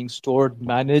data is being stored,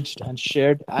 managed, and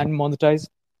shared and monetized,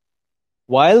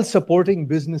 while supporting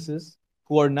businesses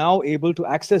who are now able to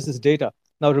access this data.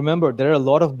 Now, remember, there are a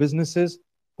lot of businesses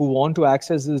who want to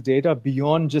access this data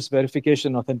beyond just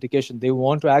verification, authentication. They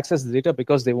want to access the data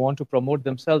because they want to promote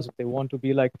themselves. If they want to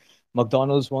be like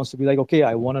McDonald's wants to be like, okay,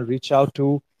 I want to reach out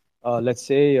to, let's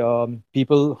say,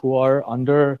 people who are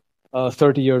under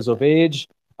 30 years of age,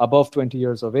 above 20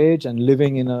 years of age, and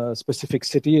living in a specific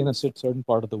city in a certain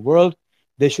part of the world.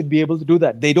 They should be able to do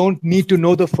that. They don't need to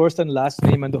know the first and last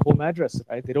name and the home address,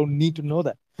 right? They don't need to know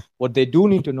that. What they do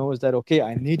need to know is that, okay,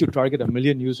 I need to target 1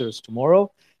 million users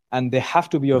tomorrow, and they have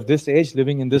to be of this age,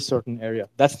 living in this certain area.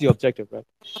 That's the objective, right?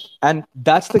 And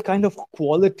that's the kind of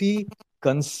quality,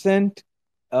 consent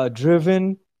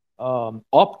driven,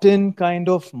 opt-in kind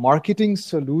of marketing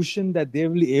solution that they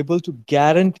will be able to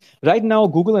guarantee. Right now,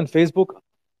 Google and Facebook,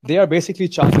 they are basically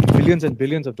charging billions and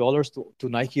billions of dollars to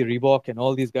Nike, Reebok, and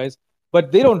all these guys,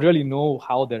 but they don't really know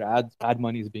how their ad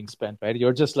money is being spent, right?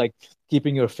 You're just like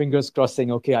keeping your fingers crossed,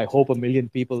 saying, okay, I hope 1 million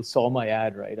people saw my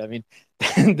ad, right? I mean,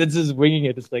 this is winging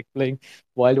it. It's like playing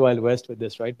wild wild west with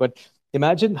this, right? But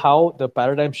imagine how the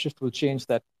paradigm shift will change,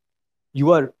 that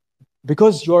you are,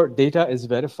 because your data is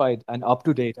verified and up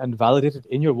to date and validated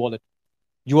in your wallet,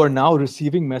 you are now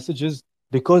receiving messages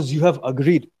because you have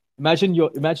agreed. Imagine you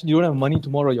don't have money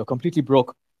tomorrow, you're completely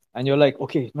broke, and you're like,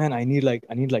 okay, man, I need like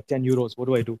 10 euros. What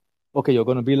do I do? Okay, you're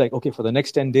gonna be like, okay, for the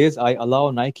next 10 days, I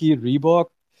allow Nike, Reebok,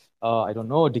 I don't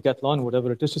know, Decathlon,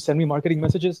 whatever it is, to send me marketing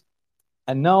messages.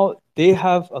 And now they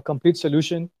have a complete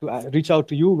solution to reach out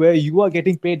to you where you are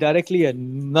getting paid directly,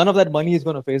 and none of that money is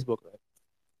going to Facebook, right?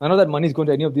 None of that money is going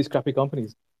to any of these crappy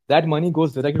companies. That money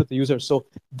goes directly to the user. So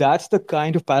that's the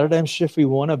kind of paradigm shift we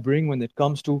want to bring when it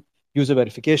comes to user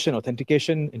verification,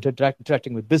 authentication,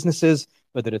 interacting with businesses,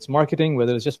 whether it's marketing,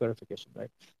 whether it's just verification, right?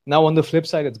 Now, on the flip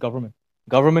side, it's government.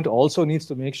 Government also needs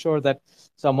to make sure that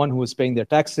someone who is paying their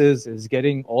taxes is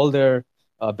getting all their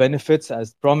benefits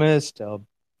as promised,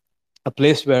 a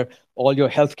place where all your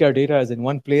healthcare data is in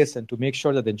one place, and to make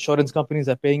sure that the insurance companies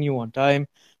are paying you on time.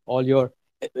 All your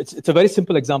It's a very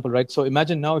simple example, right? So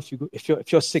imagine now,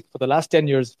 if you're sick for the last 10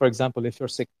 years, for example, if you're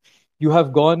sick, you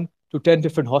have gone to 10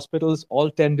 different hospitals. All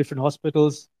 10 different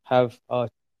hospitals have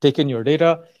taken your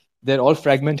data. They're all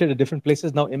fragmented at different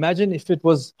places. Now imagine if it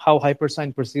was how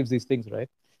Hypersign perceives these things, right?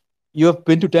 You have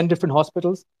been to 10 different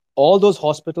hospitals. All those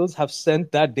hospitals have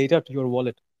sent that data to your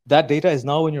wallet. That data is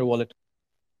now in your wallet.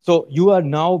 So you are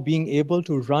now being able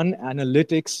to run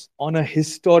analytics on a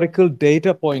historical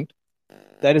data point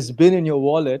that has been in your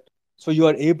wallet. So you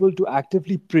are able to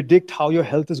actively predict how your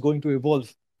health is going to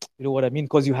evolve. You know what I mean?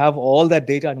 Because you have all that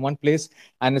data in one place,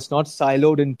 and it's not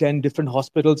siloed in 10 different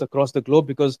hospitals across the globe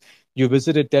because you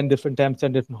visited 10 different times,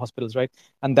 10 different hospitals, right?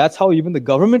 And that's how even the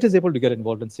government is able to get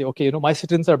involved and say, okay, my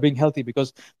citizens are being healthy,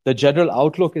 because the general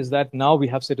outlook is that now we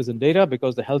have citizen data,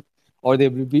 because the health, or they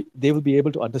will be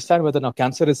able to understand whether now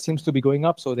cancer seems to be going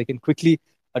up, so they can quickly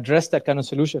address that kind of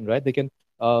solution, right? They can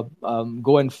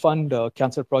go and fund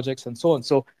cancer projects and so on.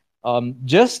 So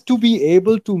just to be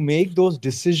able to make those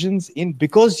decisions, in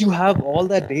because you have all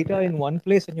that data in one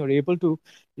place, and you're able to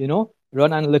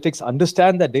run analytics,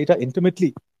 understand that data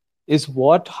intimately, is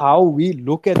what how we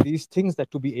look at these things, that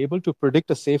to be able to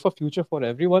predict a safer future for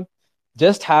everyone,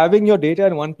 just having your data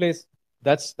in one place,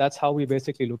 that's how we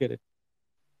basically look at it.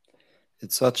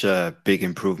 It's such a big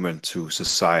improvement to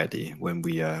society when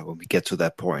we get to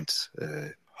that point. Yeah,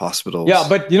 Hospitals,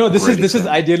 but a this great is this is example.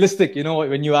 idealistic.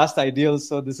 When you asked ideals,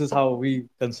 so this is how we Of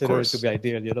consider it to course, be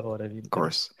ideal. You know what I mean? of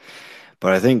course.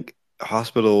 But I think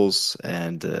hospitals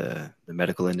and the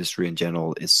medical industry in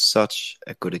general is such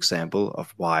a good example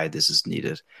of why this is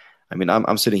needed. I mean,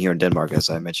 I'm sitting here in Denmark, as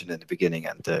I mentioned in the beginning,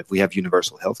 and we have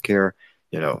universal healthcare.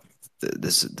 You know,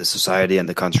 the society and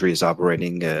the country is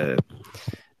operating uh,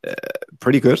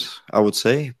 pretty good, I would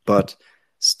say. But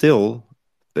still,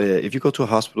 if you go to a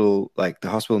hospital, like the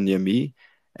hospital near me,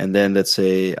 and then let's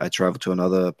say I travel to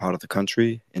another part of the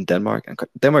country in Denmark, and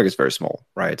Denmark is very small,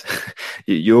 right?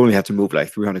 You only have to move like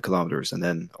 300 kilometers and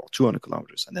then, or 200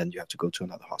 kilometers, and then you have to go to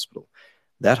another hospital.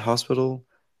 That hospital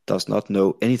does not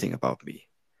know anything about me,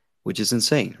 which is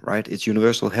insane, right? It's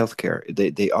universal healthcare.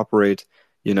 They operate,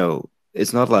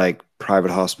 it's not like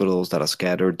private hospitals that are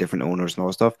scattered, different owners and all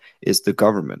that stuff. It's the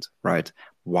government, right?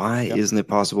 Why Yeah. isn't it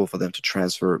possible for them to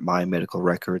transfer my medical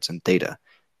records and data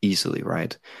easily,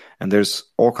 right? And there's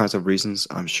all kinds of reasons,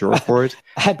 I'm sure, for it.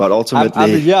 And But I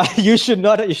ultimately, mean, yeah, you should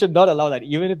not allow that.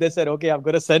 Even if they said, okay, I'm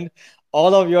gonna send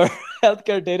all of your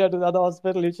healthcare data to the other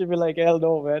hospital, you should be like, hell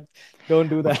no, man, don't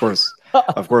do of that. course,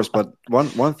 of course. But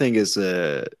one thing is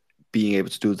being able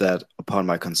to do that upon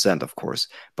my consent, of course.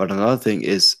 But another thing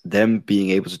is them being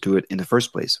able to do it in the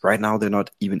first place. Right now, they're not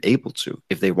even able to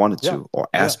if they wanted Yeah, to or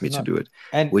yeah, asked me they're to not. do it,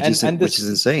 And which and is and which this is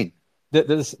insane.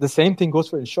 the same thing goes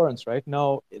for insurance, right?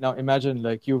 Now imagine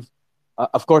like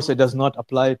of course it does not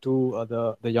apply to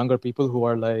the younger people who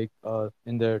are like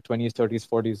in their 20s, 30s,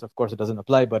 40s. Of course it doesn't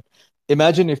apply, but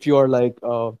imagine if you are like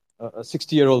a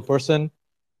 60-year-old person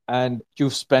and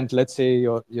you've spent, let's say,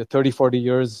 your 30, 40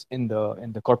 years in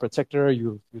the corporate sector.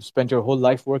 You spent your whole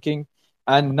life working,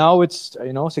 and now it's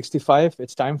 65.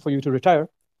 It's time for you to retire.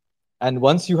 And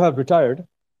once you have retired,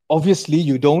 obviously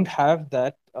you don't have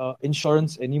that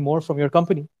insurance anymore from your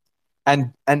company,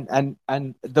 and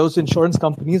those insurance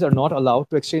companies are not allowed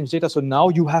to exchange data. So now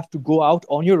you have to go out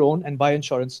on your own and buy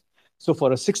insurance. So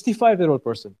for a 65-year-old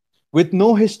person with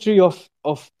no history of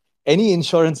any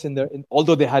insurance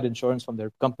although they had insurance from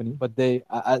their company, but they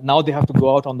now they have to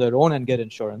go out on their own and get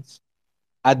insurance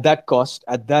at that cost,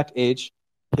 at that age.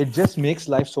 It just makes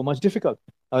life so much difficult.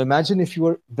 Now imagine if you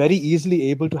were very easily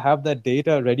able to have that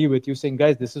data ready with you, saying,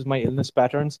 guys, this is my illness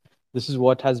patterns, this is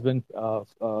what has been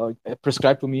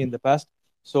prescribed to me in the past.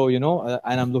 So,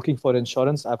 and I'm looking for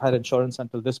insurance. I've had insurance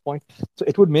until this point. So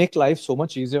it would make life so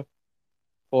much easier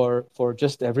for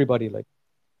just everybody. Like,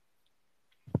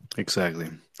 Exactly.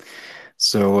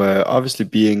 So obviously,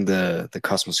 being the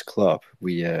Cosmos Club,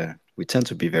 we tend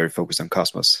to be very focused on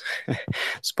Cosmos.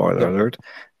 Spoiler yeah, alert.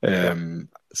 yeah.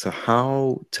 So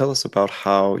how tell us about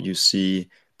how you see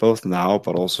both now,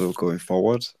 but also going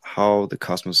forward, how the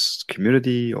Cosmos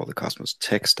community or the Cosmos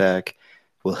tech stack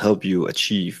will help you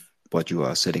achieve what you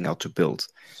are setting out to build.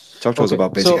 Talk to us Okay,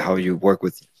 about basically so how you work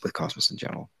with Cosmos in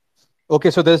general.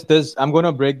 okay, so there's I'm going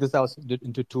to break this out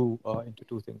into two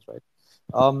things, right?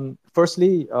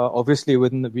 Firstly, obviously,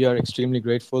 we are extremely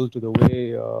grateful to the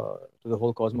way to the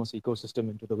whole Cosmos ecosystem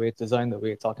and to the way it's designed, the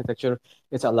way it's architecture.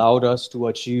 It's allowed us to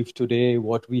achieve today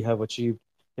what we have achieved.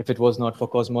 If it was not for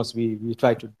Cosmos, we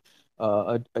tried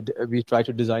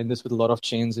to design this with a lot of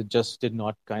chains. It just did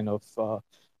not kind of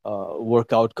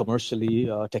work out commercially,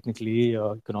 technically,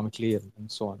 economically,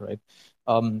 and so on, right?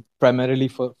 Primarily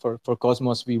for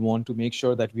Cosmos, we want to make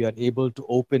sure that we are able to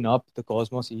open up the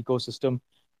Cosmos ecosystem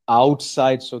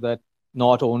outside, so that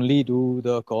not only do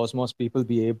the Cosmos people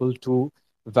be able to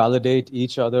validate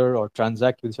each other or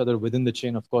transact with each other within the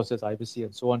chain. Of course, there's IBC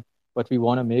and so on, but we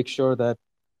want to make sure that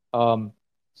um,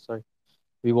 sorry,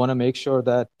 we want to make sure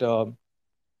that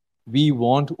we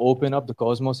want to open up the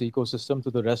Cosmos ecosystem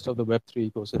to the rest of the Web3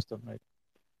 ecosystem, right?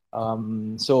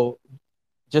 So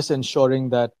just ensuring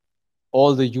that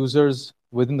all the users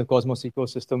within the Cosmos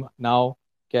ecosystem now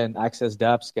can access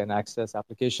dApps, can access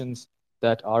applications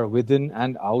that are within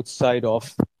and outside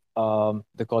of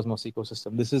the Cosmos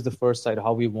ecosystem. This is the first side,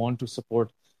 how we want to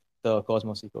support the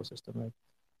Cosmos ecosystem, right?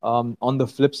 On the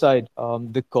flip side,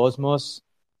 the Cosmos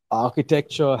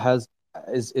architecture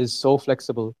is so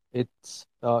flexible. It's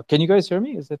can you guys hear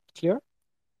me? Is it clear?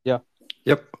 Yeah.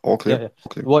 Yep, all Yeah, clear, yeah. all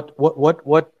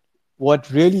clear.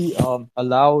 What really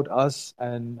allowed us,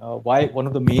 and why one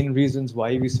of the main reasons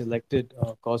why we selected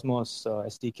Cosmos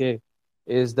SDK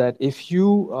is that if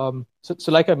you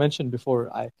so like I mentioned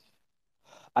before,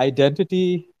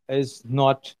 identity is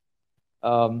not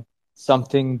um,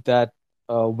 something that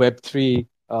Web3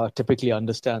 typically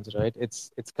understands, right?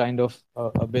 It's kind of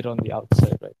a bit on the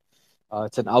outside, right?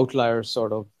 It's an outlier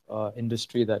sort of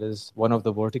industry that is one of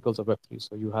the verticals of Web3.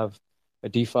 So you have a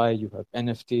DeFi, you have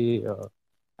NFT,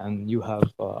 and you have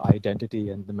identity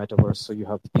and the metaverse. So you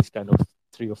have these kind of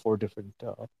three or four different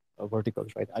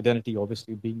verticals, right? Identity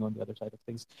obviously being on the other side of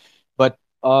things. But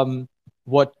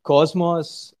what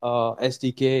Cosmos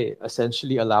SDK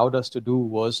essentially allowed us to do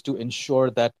was to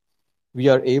ensure that we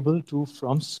are able to,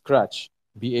 from scratch,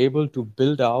 be able to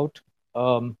build out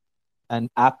an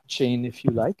app chain, if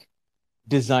you like,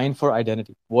 design for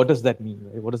identity. What does that mean?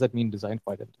 Right? What does that mean, design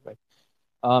for identity? Right?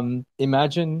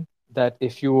 Imagine that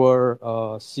if you were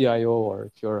a CIO, or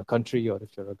if you're a country, or if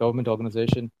you're a government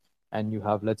organization, and you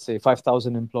have, let's say,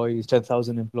 5,000 employees,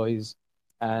 10,000 employees,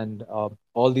 and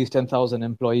all these 10,000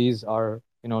 employees are,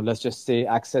 let's just say,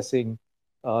 accessing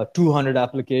 200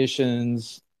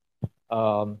 applications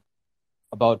um,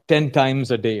 about 10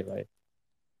 times a day, right?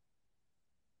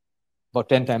 About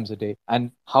 10 times a day.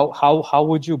 And how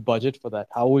would you budget for that?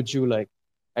 How would you like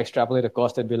extrapolate a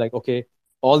cost and be like, okay,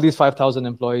 all these 5,000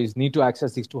 employees need to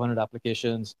access these 200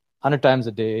 applications 100 times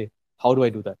a day. How do I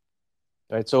do that?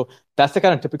 Right. So that's the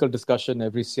kind of typical discussion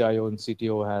every CIO and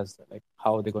CTO has, like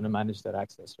how they're going to manage their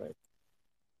access, right?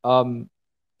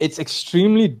 It's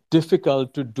extremely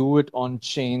difficult to do it on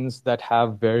chains that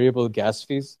have variable gas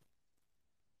fees.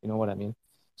 You know what I mean?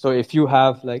 So if you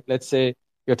have, like, let's say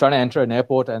you're trying to enter an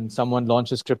airport and someone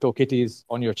launches CryptoKitties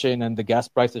on your chain and the gas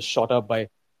price is shot up by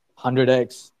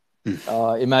 100x.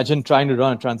 Imagine trying to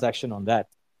run a transaction on that.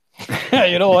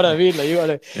 You know what I mean? Like, you are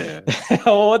like,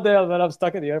 what the hell, man? I'm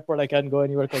stuck at the airport. I can't go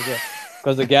anywhere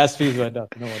because the gas fees went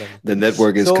up. You know what I mean? The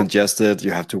network is congested.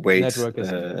 You have to wait. Network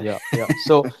is yeah.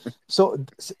 So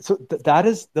that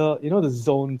is the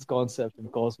zones concept in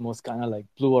Cosmos kind of like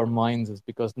blew our minds, is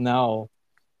because now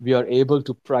we are able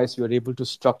to price, we are able to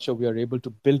structure, we are able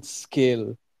to build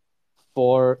scale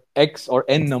for X or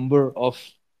N number of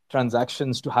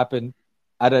transactions to happen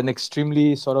at an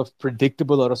extremely sort of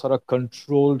predictable or a sort of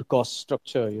controlled cost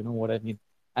structure. You know what I mean?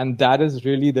 And that is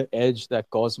really the edge that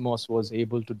Cosmos was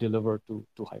able to deliver to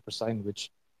Hypersign,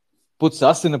 which puts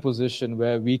us in a position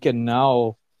where we can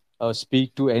now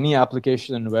speak to any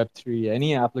application in Web3,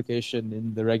 any application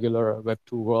in the regular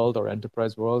Web2 world or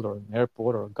enterprise world or an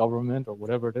airport or a government or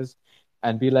whatever it is,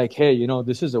 and be like, hey,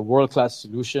 this is a world-class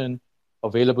solution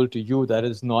available to you that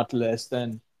is not less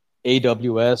than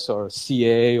AWS or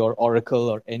CA or Oracle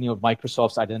or any of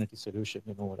Microsoft's identity solution.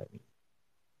 You know what I mean?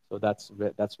 So that's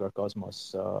where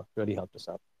Cosmos really helped us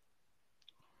out.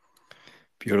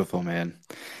 Beautiful, man.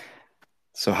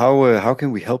 So how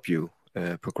can we help you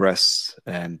progress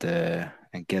and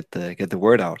get the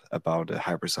word out about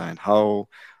Hypersign? How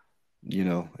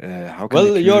how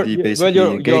can the community basically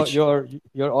engage? You're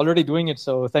already doing it,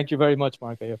 so thank you very much,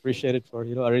 Mark. I appreciate it for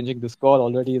arranging this call.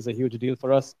 Already is a huge deal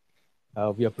for us.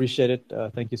 We appreciate it.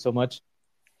 Thank you so much.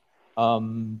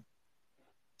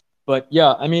 But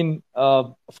yeah, I mean,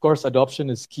 of course, adoption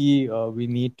is key. We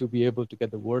need to be able to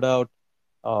get the word out.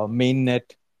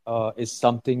 Mainnet is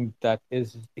something that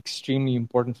is extremely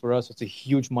important for us. It's a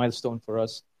huge milestone for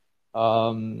us.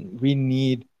 We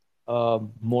need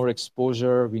more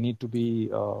exposure. We need to be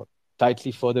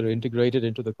tightly further integrated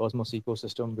into the Cosmos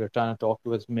ecosystem. We're trying to talk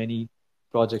to as many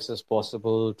projects as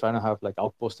possible, trying to have like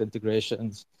outpost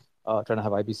integrations, trying to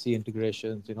have IBC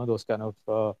integrations, those kind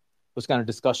of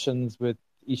discussions with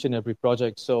each and every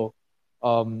project. So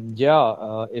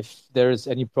if there is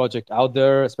any project out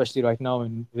there, especially right now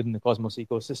within the Cosmos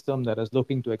ecosystem, that is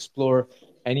looking to explore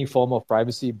any form of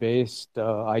privacy-based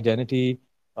identity,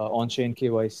 on-chain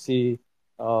KYC,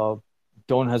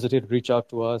 don't hesitate to reach out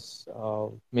to us,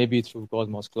 maybe through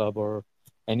Cosmos Club or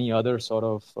any other sort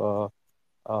of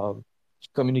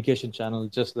communication channel.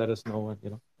 Just let us know,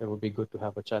 and it would be good to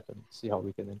have a chat and see how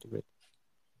we can integrate.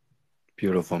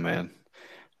 Beautiful, man.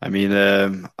 I mean,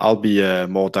 I'll be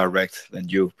more direct than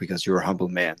you because you're a humble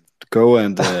man. Go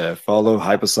and follow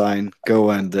Hypersign.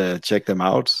 Go and check them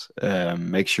out.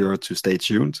 Make sure to stay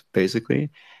tuned,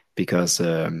 basically, because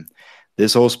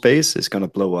this whole space is gonna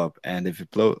blow up, and if it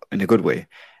blow in a good way,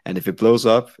 and if it blows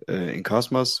up in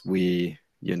Cosmos,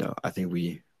 I think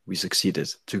we succeeded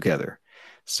together.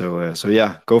 So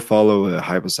yeah, go follow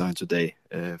Hypersign today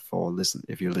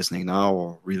if you're listening now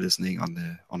or re-listening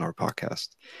on our podcast.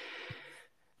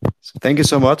 So thank you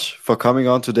so much for coming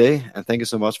on today, and thank you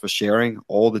so much for sharing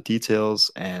all the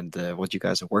details and what you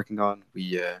guys are working on.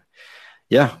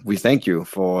 We thank you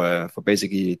for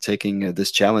basically taking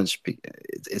this challenge.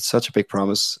 It's such a big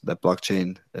promise that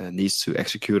blockchain needs to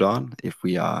execute on if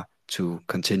we are to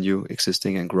continue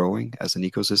existing and growing as an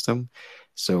ecosystem.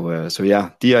 So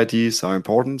DIDs are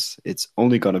important. It's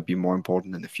only going to be more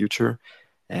important in the future,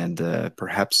 and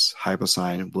perhaps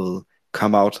Hypersign will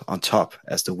come out on top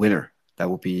as the winner. That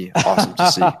would be awesome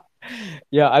to see.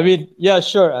 Yeah, I mean, yeah,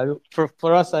 sure.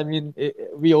 For us, I mean,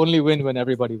 we only win when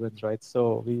everybody wins, right?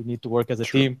 So we need to work as a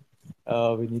team.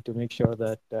 We need to make sure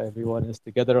that everyone is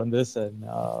together on this, and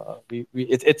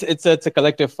it's a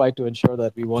collective fight to ensure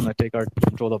that we want to take our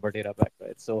control of our data back,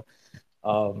 right? So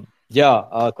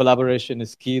collaboration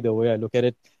is key, the way I look at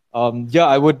it.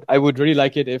 I would really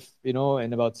like it if in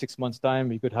about 6 months' time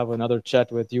we could have another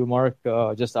chat with you, Mark,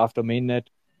 just after mainnet.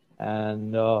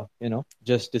 And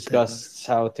just discuss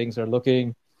how things are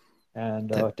looking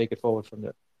and take it forward from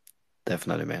there.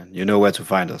 Definitely, man. You know where to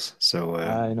find us. So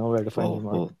I know where to find you,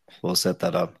 Mark. We'll set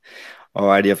that up. All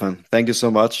right, Irfan. Thank you so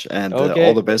much, and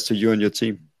all the best to you and your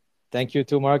team. Thank you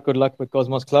too, Mark. Good luck with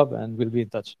Cosmos Club, and we'll be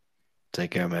in touch. Take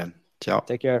care, man. Ciao.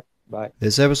 Take care. Bye.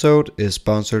 This episode is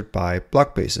sponsored by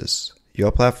Blockbases,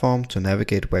 your platform to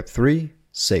navigate Web3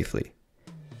 safely.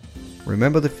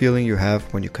 Remember the feeling you have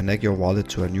when you connect your wallet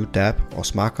to a new dApp or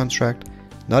smart contract,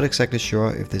 not exactly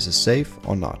sure if this is safe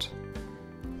or not?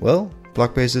 Well,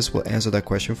 Blockbases will answer that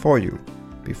question for you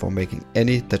before making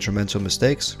any detrimental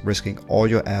mistakes, risking all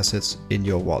your assets in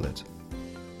your wallet.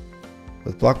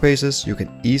 With Blockbases, you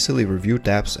can easily review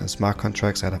dApps and smart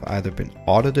contracts that have either been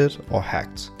audited or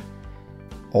hacked.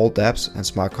 All dApps and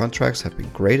smart contracts have been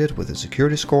graded with a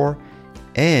security score,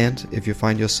 And if you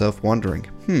find yourself wondering,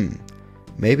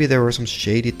 maybe there were some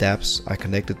shady dApps I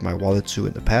connected my wallet to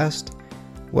in the past,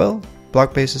 well,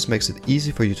 Blockbasis makes it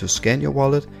easy for you to scan your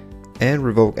wallet and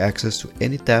revoke access to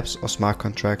any dApps or smart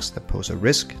contracts that pose a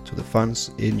risk to the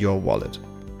funds in your wallet.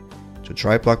 To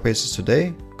try Blockbasis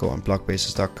today, go on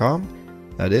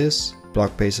blockbasis.com, that is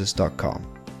blockbasis.com.